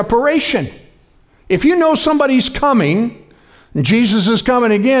 there's preparation. If you know somebody's coming, and Jesus is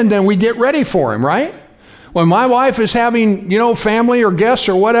coming again, then we get ready for him, right? When my wife is having, family or guests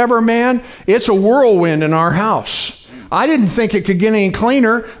or whatever, man, it's a whirlwind in our house. I didn't think it could get any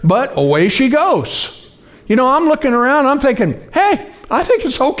cleaner, but away she goes. I'm looking around, I'm thinking, hey, I think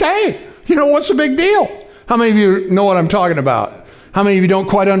it's okay. What's the big deal? How many of you know what I'm talking about? How many of you don't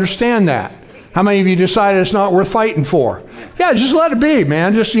quite understand that? How many of you decided it's not worth fighting for? Yeah, just let it be,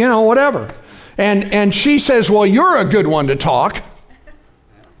 man. Just, whatever. And she says, well, you're a good one to talk.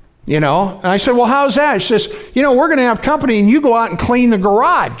 And I said, well, how's that? She says, we're going to have company and you go out and clean the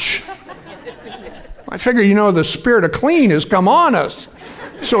garage. I figure, the spirit of clean has come on us.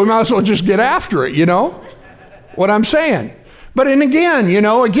 So we might as well just get after it, what I'm saying. But and again,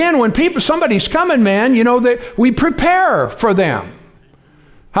 when somebody's coming, man, that we prepare for them.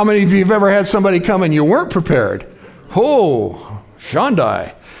 How many of you have ever had somebody come and you weren't prepared? Oh,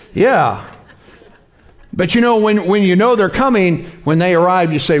 Shandai. Yeah. But when you know they're coming, when they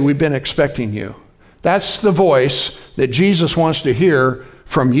arrive, you say, we've been expecting you. That's the voice that Jesus wants to hear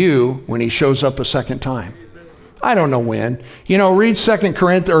from you when he shows up a second time. I don't know when. Read 2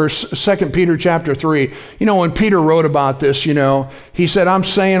 Peter chapter 3. When Peter wrote about this, he said, I'm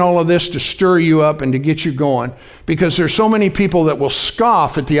saying all of this to stir you up and to get you going, because there's so many people that will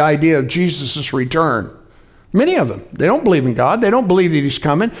scoff at the idea of Jesus' return. Many of them. They don't believe in God. They don't believe that he's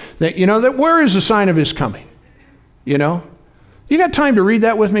coming. That where is the sign of his coming? You got time to read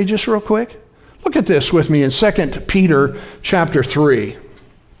that with me just real quick? Look at this with me in 2 Peter chapter 3.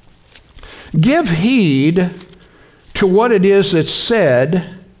 Give heed to what it is that's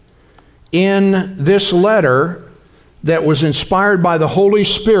said in this letter that was inspired by the Holy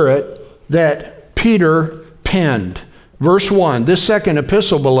Spirit that Peter penned. Verse 1, this second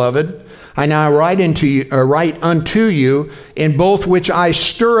epistle, beloved, I now write unto you, in both which I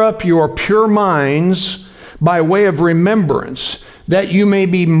stir up your pure minds by way of remembrance, that you may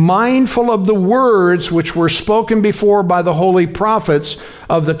be mindful of the words which were spoken before by the holy prophets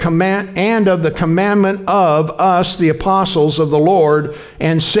of the commandment of us, the apostles of the Lord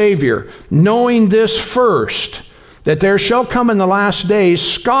and Savior, knowing this first, that there shall come in the last days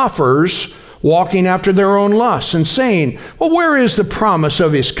scoffers, walking after their own lusts, and saying, well, where is the promise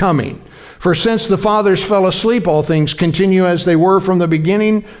of his coming? For since the fathers fell asleep, all things continue as they were from the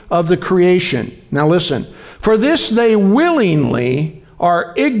beginning of the creation. Now listen. For this they willingly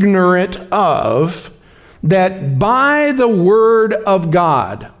are ignorant of, that by the word of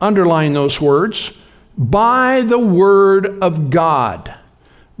God, underline those words, by the word of God,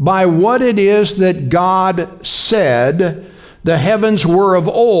 by what it is that God said, the heavens were of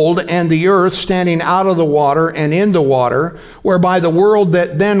old, and the earth standing out of the water and in the water, whereby the world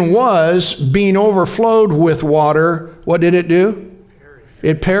that then was, being overflowed with water, what did it do?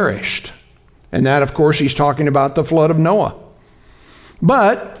 It perished. And that, of course, he's talking about the flood of Noah.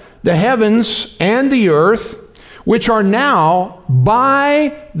 But the heavens and the earth, which are now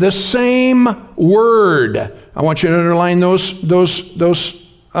by the same word. I want you to underline those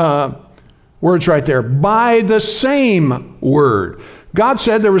words right there. By the same word. God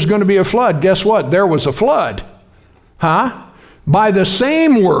said there was going to be a flood. Guess what? There was a flood. By the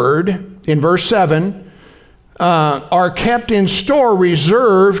same word, in verse 7, are kept in store,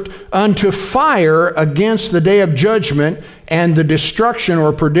 reserved unto fire against the day of judgment and the destruction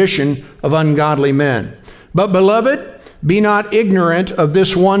or perdition of ungodly men. But, beloved, be not ignorant of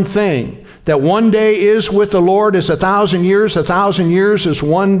this one thing, that one day is with the Lord as 1,000 years, 1,000 years is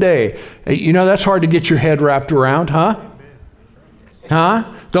one day. That's hard to get your head wrapped around, huh?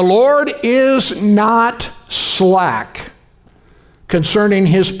 The Lord is not slack concerning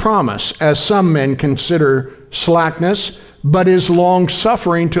his promise, as some men consider slackness, but is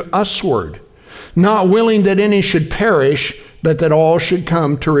long-suffering to usward, not willing that any should perish, but that all should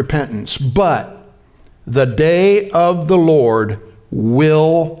come to repentance. But the day of the Lord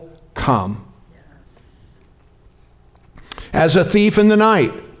will come as a thief in the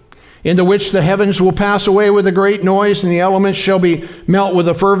night, in the which the heavens will pass away with a great noise, and the elements shall be melt with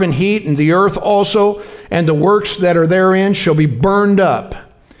a fervent heat, and the earth also, and the works that are therein shall be burned up.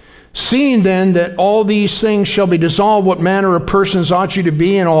 Seeing then that all these things shall be dissolved, what manner of persons ought you to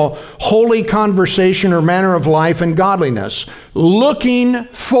be in all holy conversation or manner of life and godliness? Looking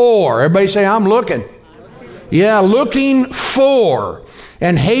for, everybody say, I'm looking. Yeah, looking for,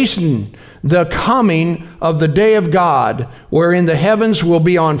 and hasten the coming of the day of God, wherein the heavens will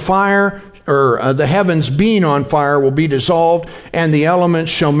be on fire, the heavens being on fire will be dissolved, and the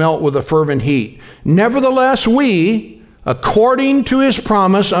elements shall melt with a fervent heat. Nevertheless, we, according to his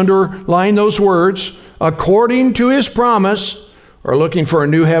promise, underline those words, according to his promise, are looking for a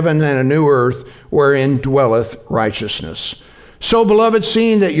new heaven and a new earth wherein dwelleth righteousness. So, beloved,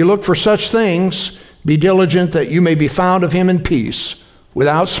 seeing that you look for such things, be diligent that you may be found of him in peace,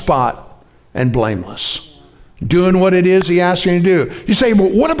 without spot and blameless. Doing what it is he asks you to do. You say,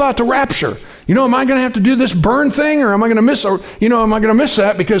 well, what about the rapture? Am I going to have to do this burn thing, or am I going to miss, am I going to miss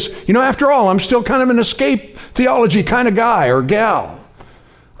that? Because, after all, I'm still kind of an escape theology kind of guy or gal.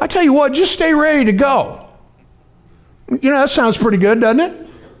 I tell you what, just stay ready to go. That sounds pretty good, doesn't it?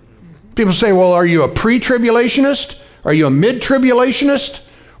 People say, well, are you a pre-tribulationist? Are you a mid-tribulationist?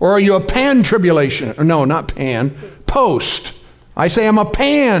 Or are you a pan-tribulationist? No, not pan, post. I say I'm a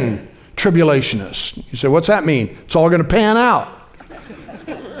pan-tribulationist. You say, what's that mean? It's all going to pan out.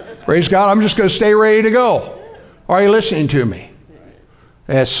 Praise God, I'm just going to stay ready to go. Are you listening to me?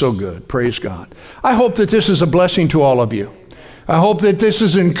 That's so good. Praise God. I hope that this is a blessing to all of you. I hope that this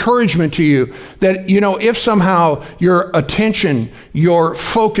is encouragement to you, that, if somehow your attention, your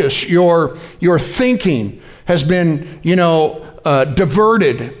focus, your thinking has been,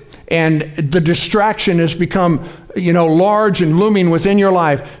 diverted, and the distraction has become, large and looming within your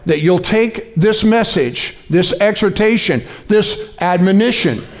life, that you'll take this message, this exhortation, this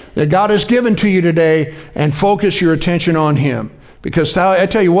admonition that God has given to you today and focus your attention on him. Because I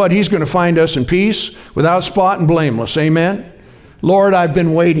tell you what, he's going to find us in peace, without spot and blameless. Amen? Lord, I've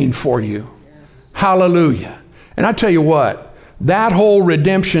been waiting for you. Hallelujah. And I tell you what, that whole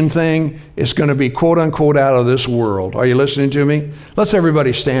redemption thing is going to be quote unquote out of this world. Are you listening to me? Let's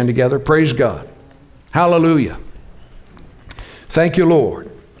everybody stand together. Praise God. Hallelujah. Thank you, Lord.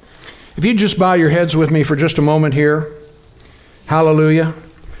 If you just bow your heads with me for just a moment here. Hallelujah.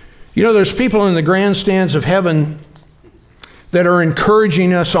 There's people in the grandstands of heaven that are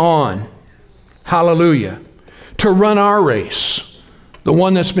encouraging us on. Hallelujah. To run our race. The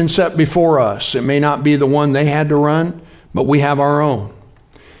one that's been set before us. It may not be the one they had to run, but we have our own.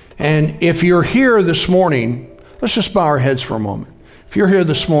 And if you're here this morning, let's just bow our heads for a moment. If you're here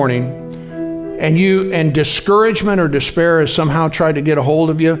this morning and discouragement or despair has somehow tried to get a hold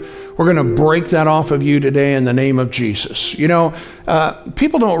of you, we're going to break that off of you today in the name of Jesus.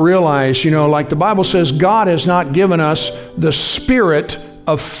 People don't realize, like the Bible says, God has not given us the spirit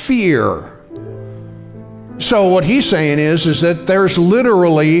of fear. So what he's saying is that there's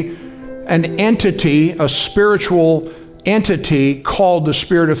literally an entity, a spiritual entity called the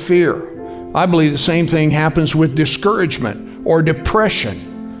spirit of fear. I believe the same thing happens with discouragement or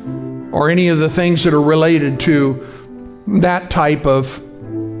depression or any of the things that are related to that type of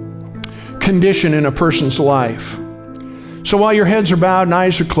condition in a person's life. So while your heads are bowed and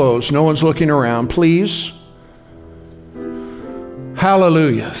eyes are closed, no one's looking around, please.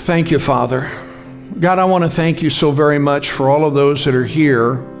 Hallelujah. Thank you, Father. God, I want to thank you so very much for all of those that are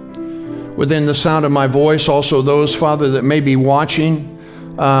here within the sound of my voice, also those, Father, that may be watching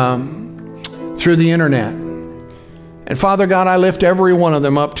through the internet. And Father God, I lift every one of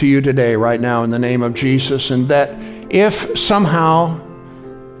them up to you today, right now, in the name of Jesus, and that if somehow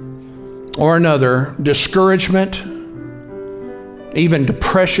or another, discouragement, even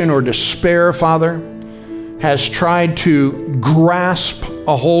depression or despair, Father, has tried to grasp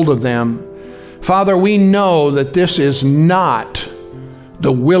a hold of them, Father, we know that this is not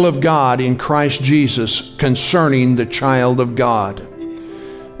the will of God in Christ Jesus concerning the child of God.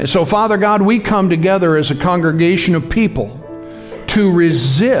 And so, Father God, we come together as a congregation of people to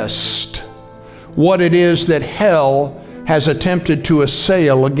resist what it is that hell has attempted to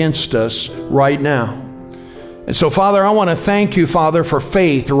assail against us right now. And so, Father, I want to thank you, Father, for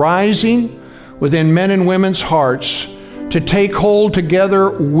faith rising within men and women's hearts to take hold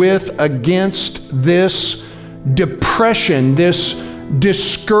together against this depression, this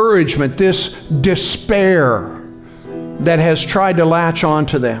discouragement, this despair that has tried to latch on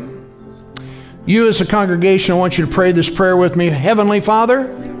to them. You as a congregation, I want you to pray this prayer with me. Heavenly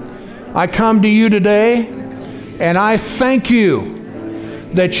Father, I come to you today and I thank you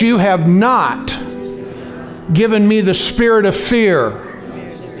that you have not given me the spirit of fear,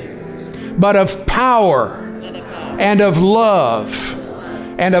 but of power and of love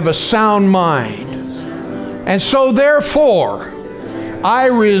and of a sound mind. And so therefore, I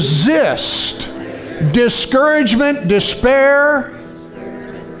resist discouragement, despair,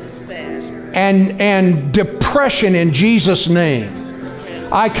 and depression in Jesus' name.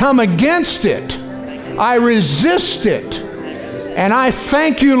 I come against it. I resist it. And I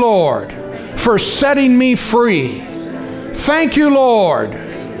thank you, Lord, for setting me free. Thank you, Lord,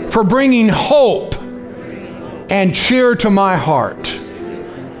 for bringing hope and cheer to my heart.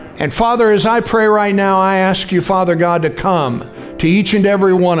 And Father, as I pray right now, I ask you, Father God, to come to each and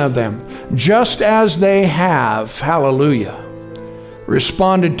every one of them, just as they have, hallelujah,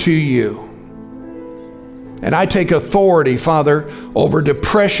 responded to you. And I take authority, Father, over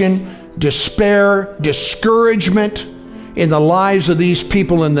depression, despair, discouragement in the lives of these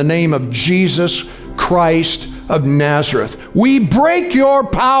people in the name of Jesus Christ of Nazareth. We break your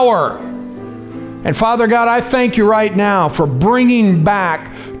power. And Father God, I thank you right now for bringing back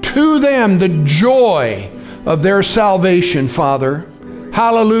to them the joy of their salvation, Father.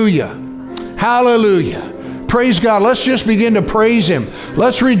 Hallelujah. Hallelujah. Praise God. Let's just begin to praise Him.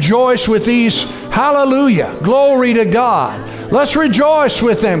 Let's rejoice with these. Hallelujah. Glory to God. Let's rejoice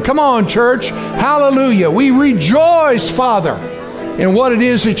with them. Come on, church. Hallelujah. We rejoice, Father, in what it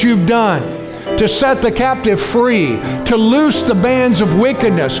is that you've done to set the captive free, to loose the bands of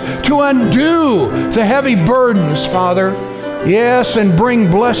wickedness, to undo the heavy burdens, Father. Yes, and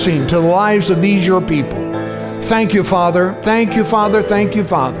bring blessing to the lives of these your people. Thank you, Father. Thank you, Father. Thank you,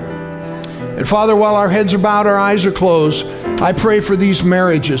 Father. And Father, while our heads are bowed, our eyes are closed, I pray for these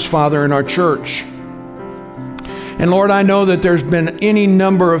marriages, Father, in our church. And Lord, I know that there's been any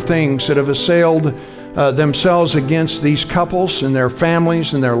number of things that have assailed themselves against these couples and their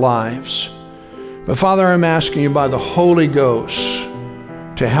families and their lives. But Father, I'm asking you by the Holy Ghost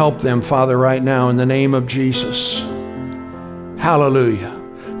to help them, Father, right now in the name of Jesus. Hallelujah.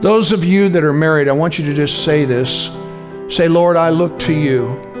 Those of you that are married, I want you to just say this. Say, Lord, I look to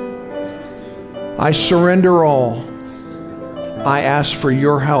you. I surrender all. I ask for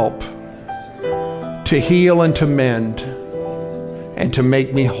your help to heal and to mend and to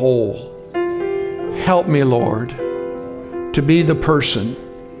make me whole. Help me, Lord, to be the person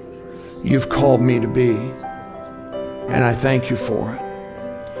you've called me to be. And I thank you for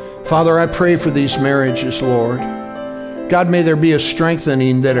it. Father, I pray for these marriages, Lord. God, may there be a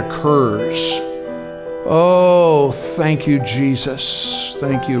strengthening that occurs. Oh, thank you, Jesus.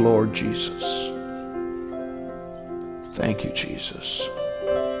 Thank you, Lord Jesus. Thank you, Jesus.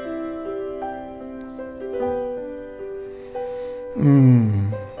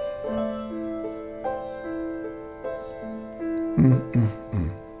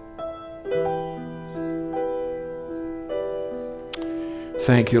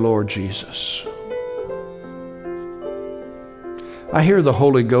 Thank you, Lord Jesus. I hear the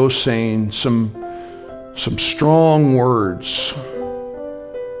Holy Ghost saying some strong words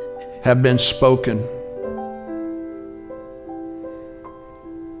have been spoken.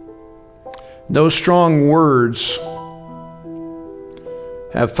 Those strong words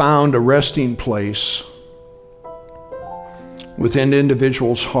have found a resting place within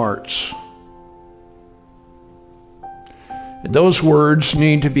individuals' hearts. And those words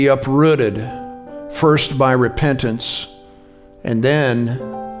need to be uprooted, first by repentance, and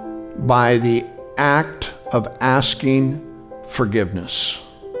then by the act of asking forgiveness.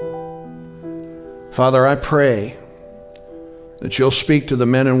 Father, I pray that you'll speak to the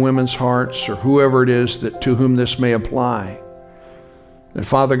men and women's hearts, or whoever it is that to whom this may apply. And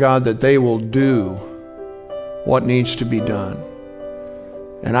Father God, that they will do what needs to be done.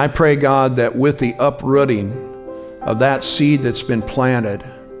 And I pray, God, that with the uprooting of that seed that's been planted,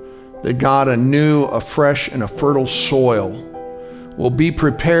 that God, a new, a fresh, and a fertile soil will be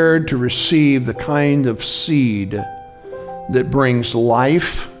prepared to receive the kind of seed that brings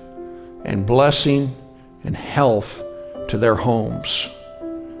life and blessing and health to their homes.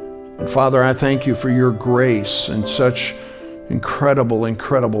 And Father, I thank you for your grace and such incredible,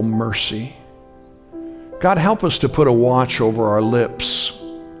 incredible mercy. God, help us to put a watch over our lips.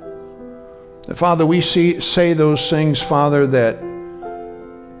 That, Father, we say those things, Father, that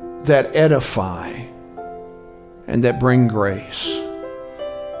edify and that bring grace.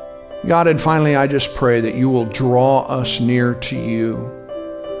 God, and finally, I just pray that you will draw us near to you.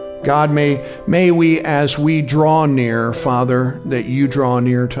 God, may we, as we draw near, Father, that you draw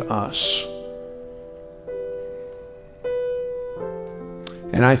near to us.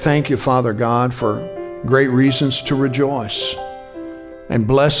 And I thank you, Father God, for great reasons to rejoice and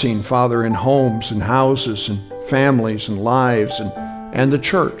blessing, Father, in homes and houses and families and lives and the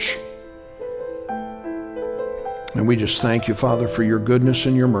church. And we just thank you, Father, for your goodness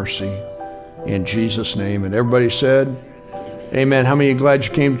and your mercy in Jesus' name. And everybody said, amen. How many are glad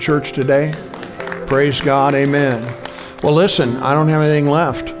you came to church today? Praise God. Amen. Well, listen, I don't have anything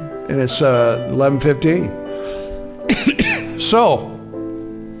left, and it's 11:15. So,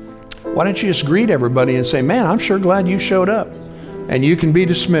 why don't you just greet everybody and say, man, I'm sure glad you showed up. And you can be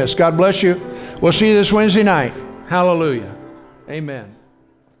dismissed. God bless you. We'll see you this Wednesday night. Hallelujah. Amen.